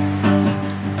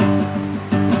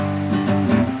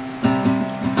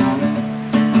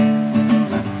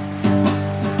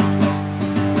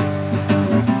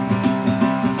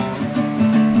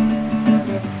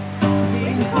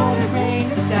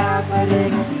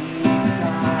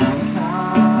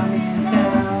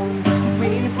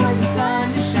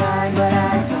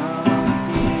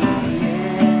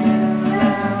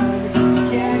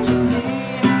 Can't you see,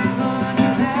 look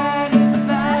at that,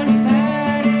 about as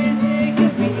bad as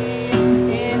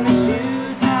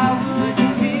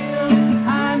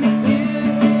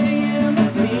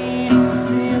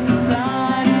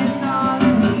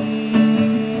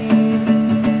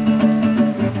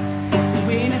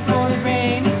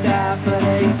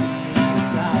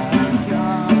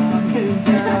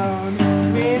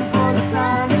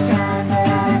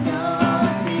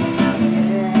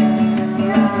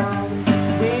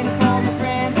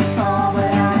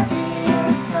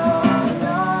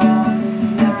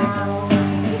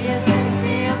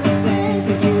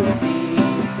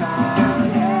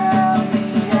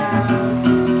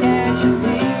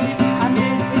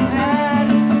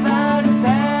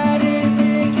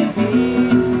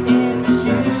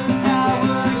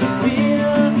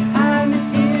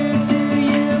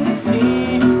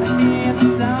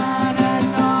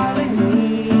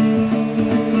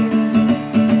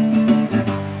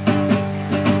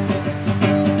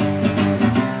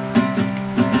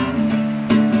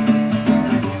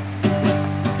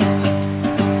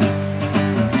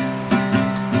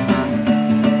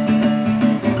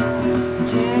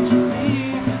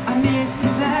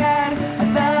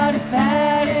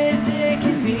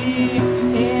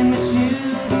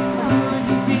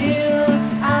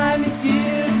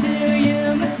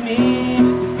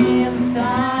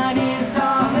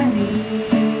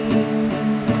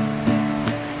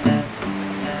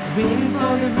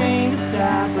the rain to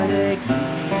stop, but it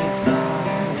keeps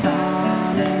on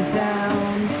coming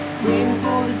down. Waiting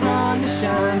for the sun to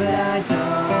shine, but I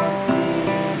don't see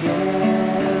it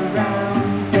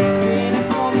around. Waiting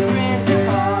for my friends to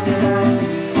call, but I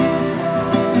feel so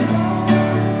alone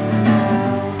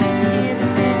now. Hear the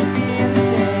same, feel the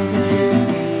same, but you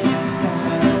please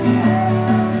come out.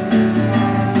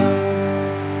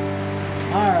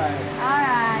 Alright.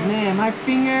 Alright. Man, my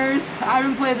fingers, I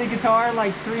haven't played the guitar in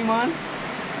like 3 months.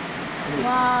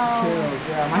 Wow. Kills,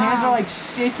 yeah. My hands are like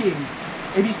shaking.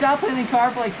 If you stop playing the guitar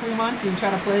for like 3 months and you try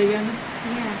to play again,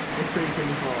 Yeah. it's pretty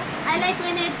cool. I like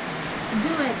when it's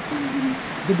duet.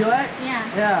 The duet? Yeah.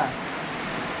 Yeah.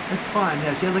 It's fun.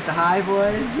 Yeah, she has like the high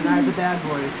voice and I have the bad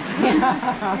voice. The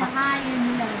high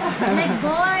and low. I like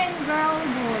boy and girl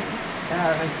voice. Yeah,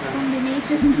 that makes sense.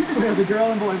 Combination. We have the girl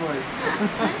and boy voice.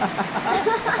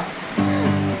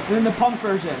 And then the punk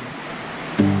version.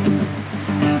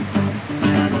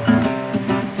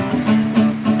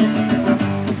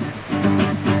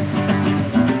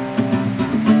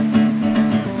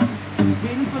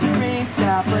 Waiting for the rain to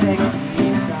stop, but it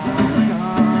keeps on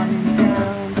coming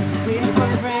down. Waiting for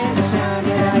the rain to shine,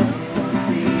 but I can't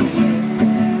see it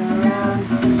around.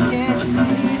 Can't you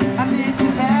see? I miss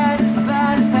you bad,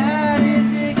 about as bad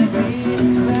as it could be.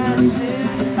 When you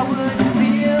lose, how would you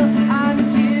feel? I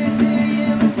miss you till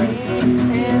you miss me,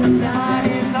 and the sun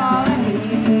is all I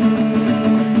need.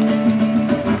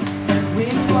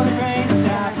 Waiting for the rain to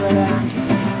stop, but I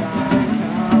keeps on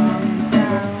coming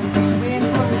down. Waiting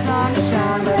for the sun to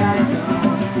shine, but I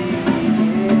don't see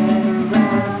it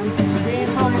around.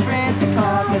 Waiting for my friends to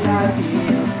call, cause I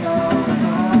feel so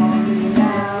lonely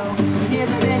now. You hear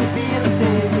the same, you feel the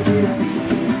same, would you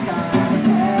please come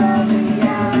help me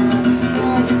out?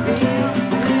 Don't you feel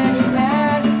that you're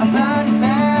bad, about as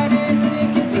bad as it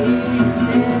can be?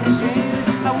 In the shoes,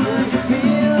 how would you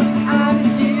feel? I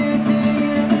miss you till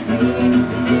you miss me,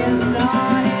 and the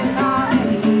sun is all I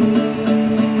need.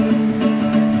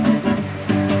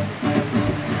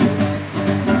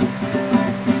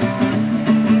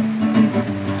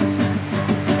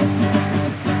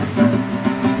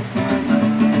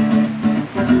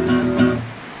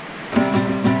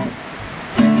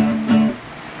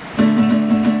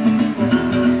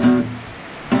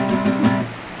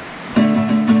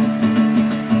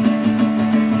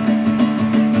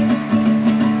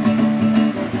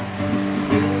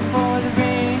 Waiting for the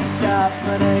rain to stop,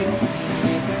 but it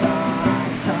keeps on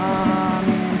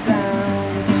coming down.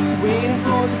 Waiting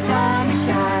for the sun to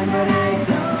shine, but I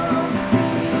don't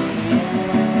see it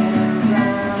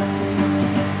around.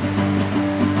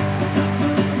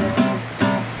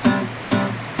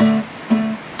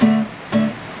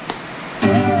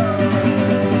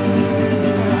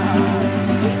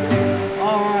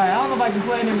 Alright, I don't know if I can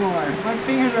play anymore. My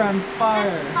fingers are on fire.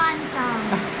 That's fun song.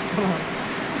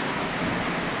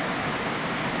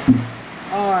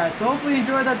 Alright, so hopefully you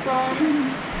enjoyed that song.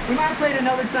 We might play it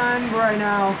another time, but right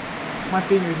now, my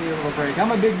fingers need a little break.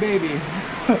 I'm a big baby.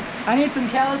 I need some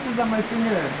calluses on my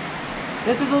finger.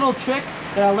 This is a little trick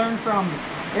that I learned from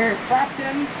Eric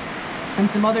Clapton and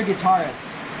some other guitarists.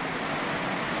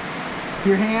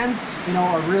 Your hands, you know,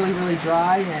 are really, really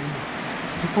dry, and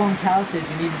to form calluses,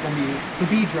 you need them to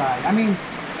be dry. I mean,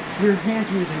 your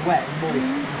hands are usually wet and moist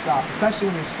and soft, especially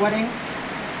when you're sweating.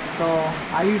 So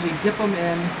I usually dip them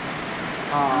in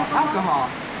alcohol,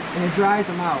 and it dries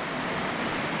them out.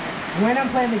 When I'm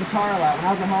playing the guitar a lot, when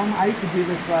I was at home, I used to do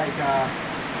this like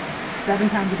 7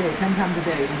 times a day, 10 times a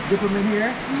day. Just dip them in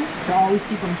here to always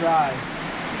keep them dry.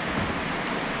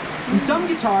 And some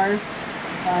guitarists,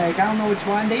 like I don't know which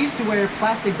one, they used to wear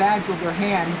plastic bags over their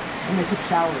hand when they took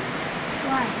showers.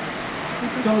 Why?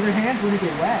 So their hands wouldn't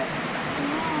get wet.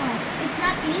 Oh, it's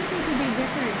not easy to be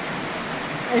different.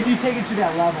 If you take it to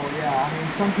that level, yeah. I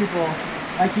mean, some people,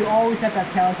 like you always have to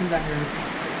have calluses on your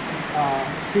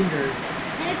fingers.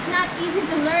 And it's not easy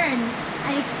to learn.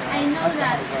 I know that's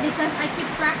that not right. because I keep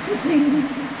practicing.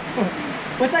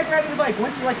 But it's like riding the bike.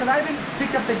 Once you like, cause I haven't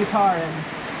picked up the guitar in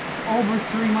over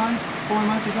 3 months, 4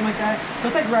 months or something like that.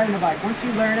 So it's like riding a bike. Once you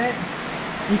learn it,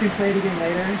 you can play it again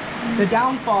later. The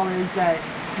downfall is that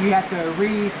you have to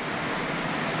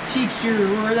teach your,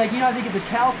 or like, you know, how to get the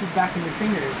calluses back in your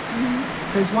fingers.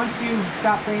 Because once you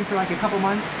stop playing for like a couple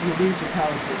months, you lose your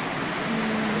calluses.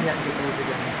 You have to get those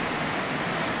again.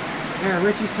 Here,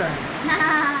 Richie's turn.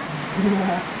 I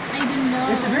didn't know.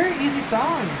 It's a very easy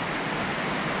song.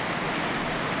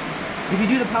 If you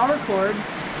do the power chords,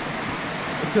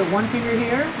 it's got one finger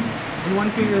here and one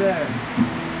finger there.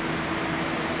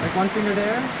 Like one finger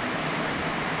there,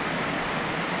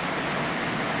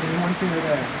 and one finger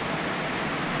there.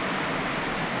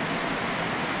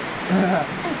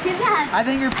 I cannot. I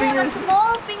think your I have fingers. a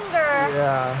small finger.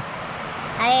 Yeah.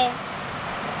 I.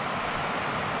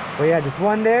 Well, yeah, just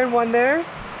one there and one there.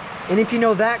 And if you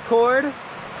know that chord,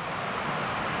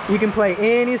 you can play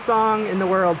any song in the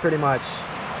world pretty much.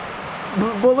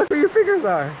 Well, look where your fingers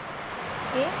are.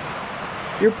 Okay.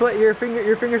 Your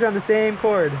fingers are on the same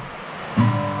chord.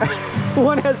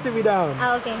 One has to be down.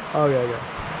 Ah, okay. Okay.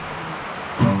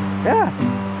 Yeah.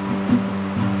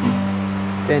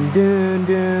 Then dun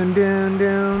dun dun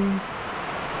dun.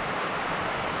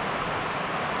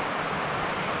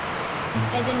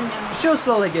 I didn't know. She'll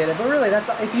slowly get it, but really, that's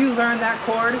if you learn that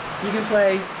chord, you can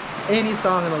play any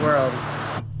song in the world.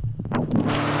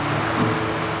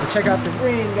 Well, check out this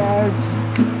rain, guys.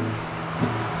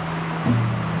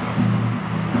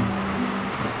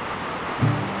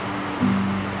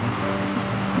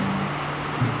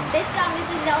 This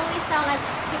is the only song I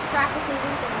keep practicing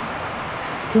listening.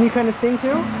 Can you kind of sing too?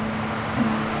 And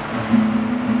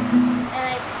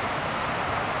like,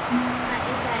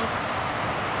 it's like,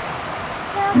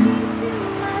 talking to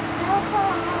myself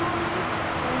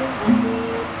and the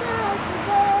visits of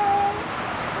today,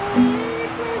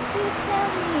 weird to see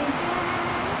me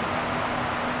again.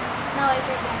 No, I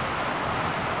forget.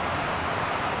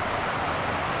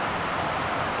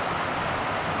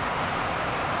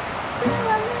 So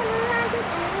I memorize it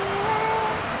anyway.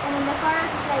 And then the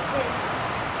chorus is like this.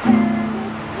 And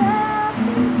it's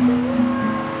nothing to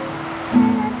know.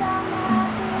 And I thought my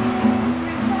feelings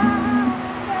were gone.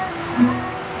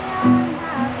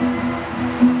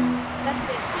 That's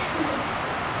it.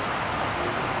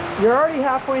 You're already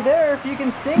halfway there. If you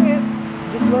can sing it,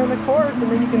 just learn the chords,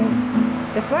 and then you can.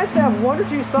 It's nice to have one or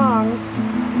two songs.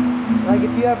 Like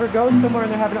if you ever go somewhere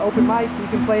and they're having an open mic, you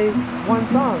can play one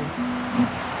song.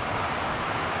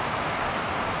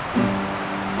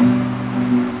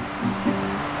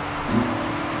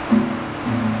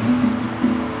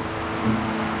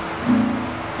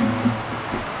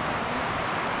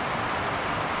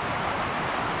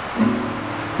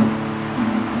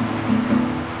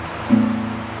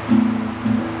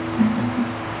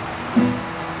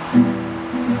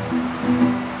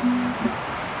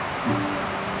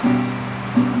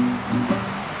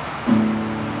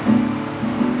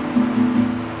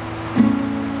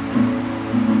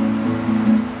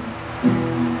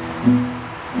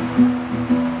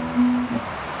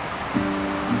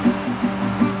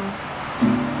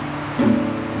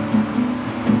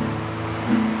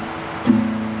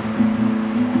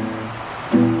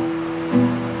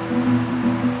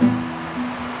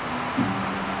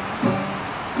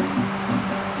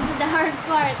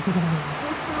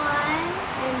 This one,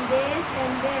 and this,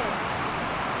 and this.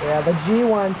 Yeah, the G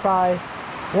one's probably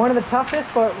one of the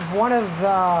toughest, but one of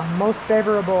the most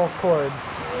favorable chords.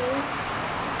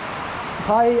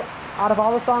 Probably out of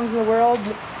all the songs in the world,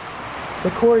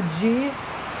 the chord G is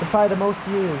probably the most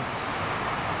used.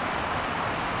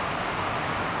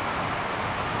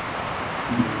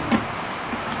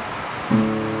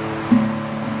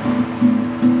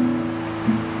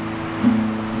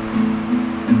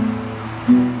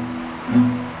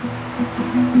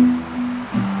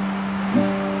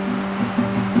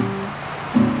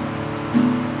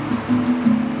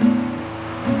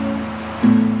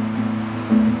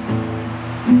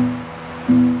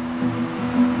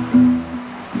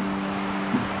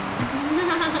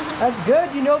 That's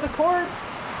good. You know the chords.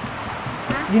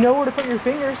 You know where to put your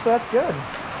fingers, so that's good.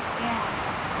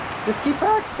 Yeah. Just keep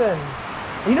practicing.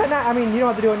 You know, not. I mean, you don't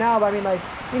have to do it now, but I mean, like,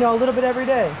 you know, a little bit every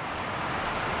day.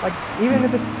 Like, even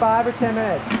if it's 5 or 10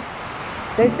 minutes.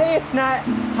 They say it's not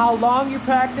how long you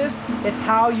practice, it's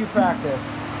how you practice.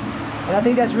 And I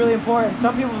think that's really important.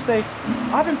 Some people say,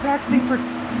 I've been practicing for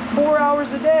 4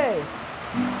 hours a day.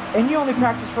 And you only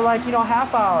practice for like, you know,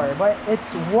 half hour. But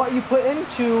it's what you put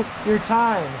into your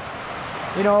time.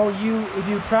 You know, if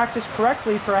you practice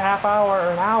correctly for a half hour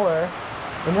or an hour,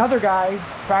 another guy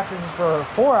practices for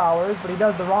 4 hours, but he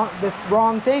does this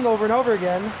wrong thing over and over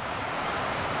again.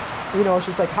 You know, it's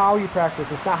just like how you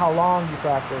practice. It's not how long you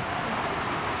practice.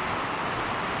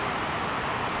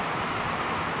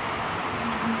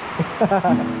 I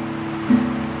forgot.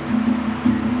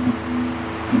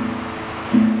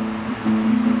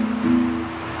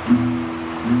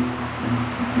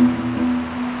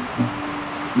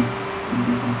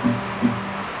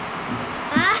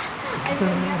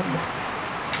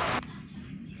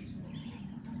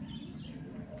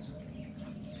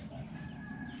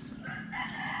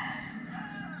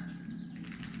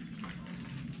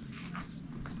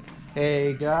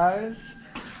 Hey guys,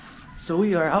 so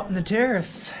we are out in the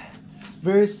terrace.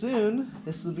 Very soon,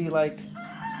 this will be like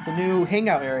the new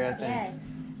hangout area, I think. Yes.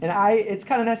 And it's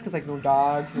kind of nice because like no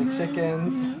dogs, no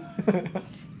chickens.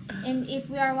 And if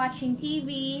we are watching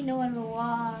TV, no one will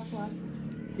walk.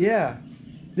 Yeah,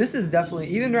 this is definitely,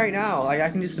 even right now, like I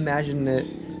can just imagine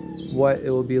what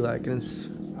it will be like, and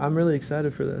I'm really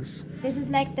excited for this. This is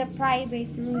like the private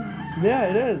room. Yeah,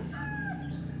 it is.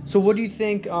 So what do you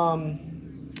think,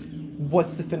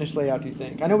 what's the finished layout, do you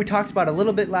think? I know we talked about it a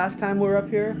little bit last time we were up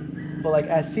here, but like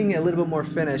as seeing it a little bit more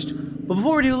finished. But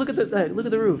before we do, look at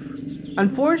the roof.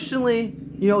 Unfortunately,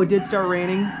 you know, it did start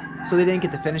raining, so they didn't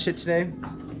get to finish it today.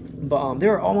 But they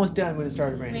were almost done when it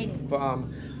started raining. But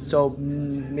so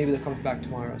maybe they'll come back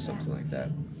tomorrow or something like that.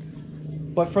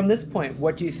 But from this point,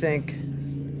 what do you think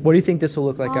this will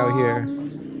look like out here?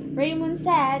 Raymund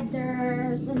said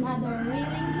there's another railing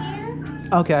here.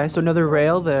 Okay, so another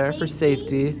rail there for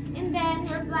safety. And then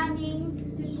we're planning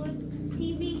to put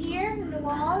TV here in the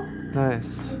wall.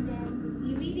 Nice. And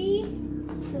then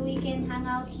DVD, so we can hang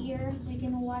out here. We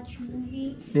can watch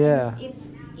movie. Yeah.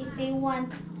 If they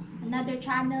want another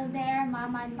channel there,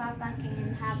 Mama and Papa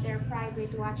can have their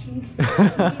private watching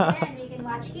TV there, and we can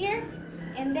watch here.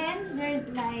 And then there's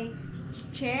like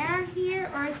chair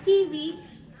here or TV,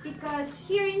 because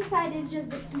here inside is just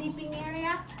the sleeping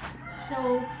area.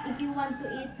 So if you want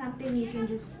to eat something, you can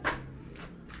just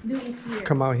do it here.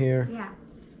 Come out here. Yeah.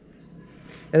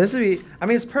 And this would be, I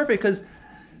mean, it's perfect because,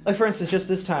 like for instance, just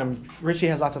this time, Richie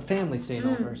has lots of family staying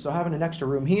over. So having an extra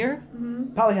room here,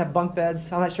 probably have bunk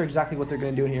beds. I'm not sure exactly what they're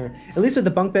going to do in here. At least with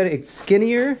the bunk bed, it's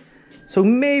skinnier. So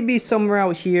maybe somewhere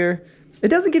out here. It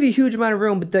doesn't give you a huge amount of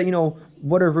room, but that, you know,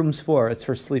 what are rooms for? It's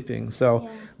for sleeping. So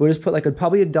we'll just put like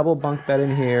probably a double bunk bed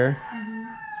in here.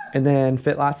 And then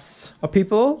fit lots of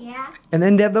people. Yeah. And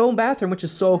then they have their own bathroom, which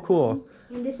is so cool.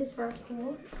 And this is for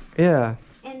cool. Yeah.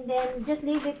 And then just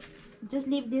leave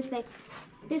this like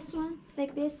this one,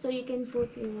 like this, so you can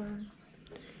put your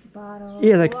bottle,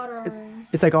 Yeah, like water.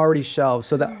 it's like already shelved.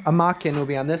 So the amaken will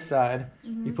be on this side.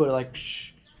 You put it like,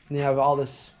 and you have all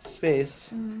this space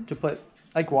to put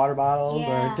like water bottles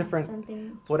or different,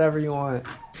 whatever you want.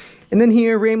 And then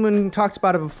here, Raymund talked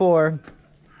about it before,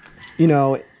 you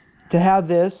know, to have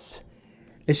this,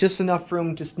 it's just enough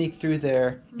room to sneak through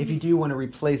there if you do want to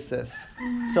replace this.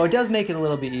 So it does make it a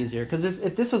little bit easier, because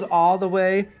if this was all the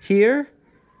way here,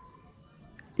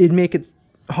 it'd make it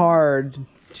hard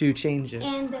to change it.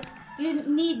 And you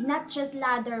need not just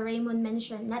ladder, Raymund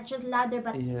mentioned, not just ladder,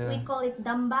 but we call it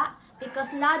damba, because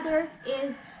ladder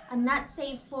is not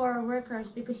safe for workers,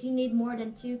 because you need more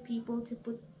than 2 people to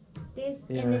put this.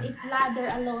 And then if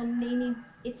ladder alone,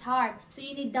 it's hard. So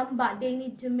you need damba. They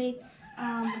need to make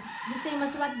the same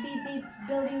as what they did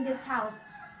building this house.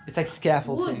 It's like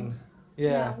scaffolding. Woods.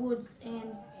 Yeah, woods.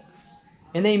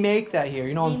 And they make that here.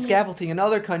 You know, in scaffolding in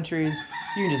other countries,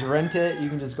 you can just rent it. You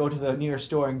can just go to the nearest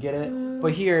store and get it.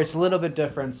 But here, it's a little bit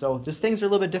different. So just things are a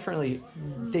little bit differently.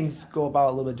 Things go about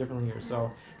a little bit differently here.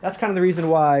 So that's kind of the reason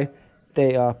why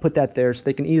they put that there, so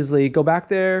they can easily go back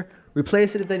there,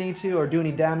 replace it if they need to, or do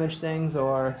any damage things,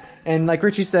 and like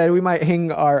Richie said, we might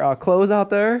hang our clothes out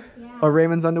there, or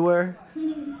Raymond's underwear.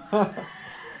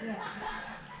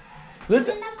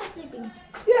 Listen, Enough for sleeping.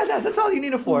 yeah, that's all you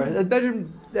need it for. The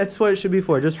bedroom, that's what it should be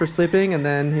for, just for sleeping, and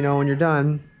then, you know, when you're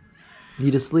done, you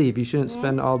just sleep. You shouldn't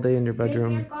spend all day in your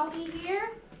bedroom. Drink your coffee here,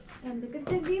 and look at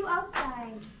the view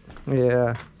outside.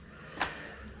 Yeah.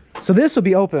 So this will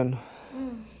be open.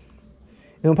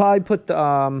 And we'll probably put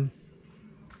the,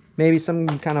 maybe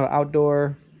some kind of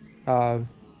outdoor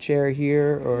chair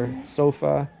here or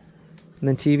sofa, and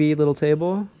then TV, little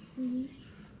table.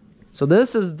 So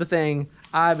this is the thing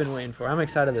I've been waiting for. I'm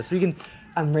excited for this. We can,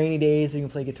 on rainy days, we can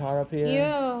play guitar up here.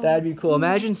 Yeah. That'd be cool.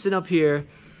 Imagine sitting up here,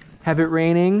 have it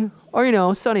raining, or, you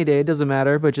know, sunny day, it doesn't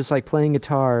matter, but just like playing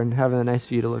guitar and having a nice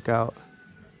view to look out.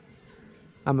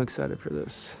 I'm excited for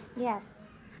this. Yes.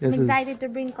 This I'm is- excited to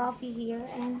bring coffee here,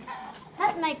 and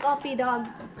not my coffee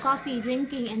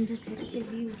drinking, and just look at the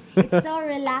view. It's so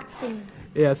relaxing.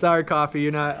 Yeah, sorry, coffee,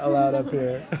 you're not allowed up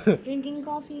here. Drinking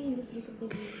coffee and just look at the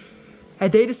view.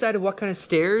 Had they decided what kind of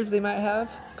stairs they might have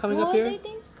coming up Wood, here? I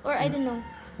think? Or I don't know.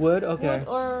 Wood? Okay. Wood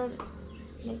or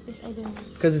like this, I don't know.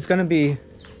 Because it's going to be,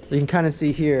 you can kind of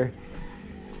see here,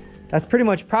 that's pretty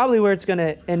much probably where it's going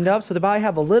to end up. So they probably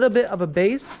have a little bit of a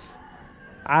base.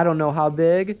 I don't know how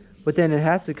big, but then it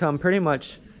has to come pretty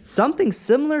much something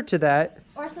similar to that.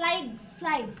 Or slide.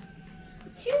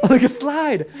 Like a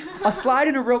slide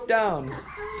and a rope down.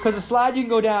 Because a slide you can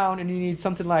go down, and you need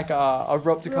something like a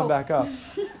rope to come back up.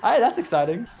 Alright, that's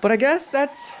exciting. But I guess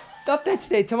that's the update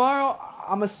today. Tomorrow,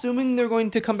 I'm assuming they're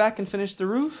going to come back and finish the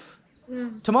roof.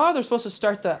 Tomorrow they're supposed to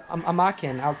start the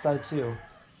amaken outside too.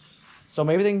 So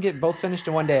maybe they can get both finished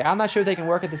in one day. I'm not sure if they can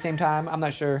work at the same time. I'm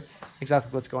not sure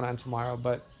exactly what's going on tomorrow,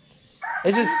 but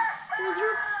It's just, There's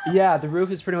roof. yeah, the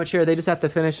roof is pretty much here. They just have to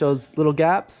finish those little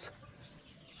gaps.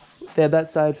 They had that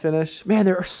side finished. Man,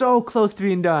 they're so close to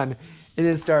being done. It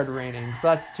then started raining, so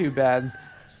that's too bad.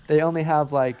 They only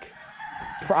have like,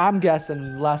 I'm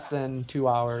guessing less than 2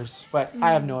 hours, but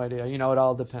I have no idea. You know, it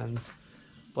all depends.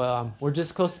 But we're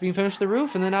just close to being finished the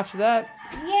roof, and then after that,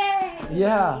 Yay!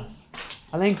 yeah,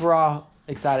 I think we're all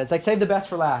excited. It's like save the best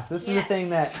for last. This is the Yes. thing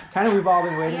that kind of we've all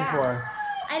been waiting Yeah. for.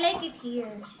 I like it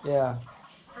here. Yeah,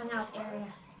 Hangout area.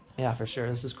 yeah, for sure.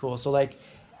 This is cool. So like,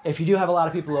 if you do have a lot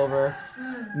of people over,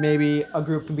 maybe a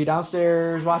group can be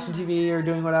downstairs watching TV or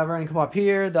doing whatever, and come up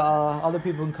here. The other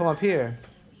people can come up here.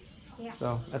 Yeah.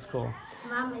 So that's cool.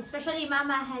 Mom, especially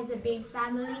Mama has a big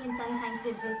family and sometimes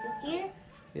they visit here.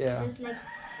 Yeah. Just like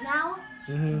now.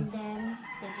 Mhm. And then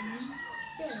they can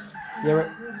stay. in Yeah, the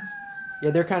right. room. Yeah,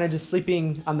 they're kind of just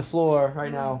sleeping on the floor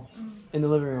right now in the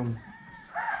living room.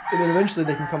 And then eventually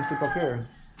they can come sleep up here.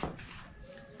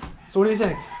 So what do you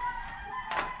think?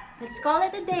 Let's call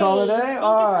it a day. Call it a day? Thank you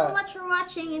Alright. so much for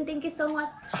watching and thank you so much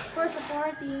for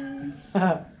supporting.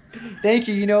 Thank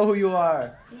you. You know who you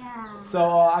are. Yeah. So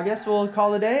I guess we'll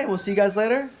call it a day. We'll see you guys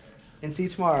later and see you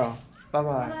tomorrow.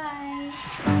 Bye-bye.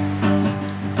 Bye.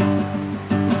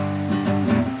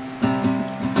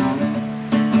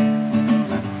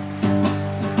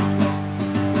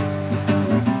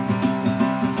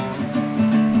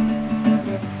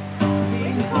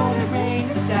 Waiting for the rain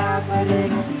to stop, but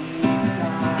it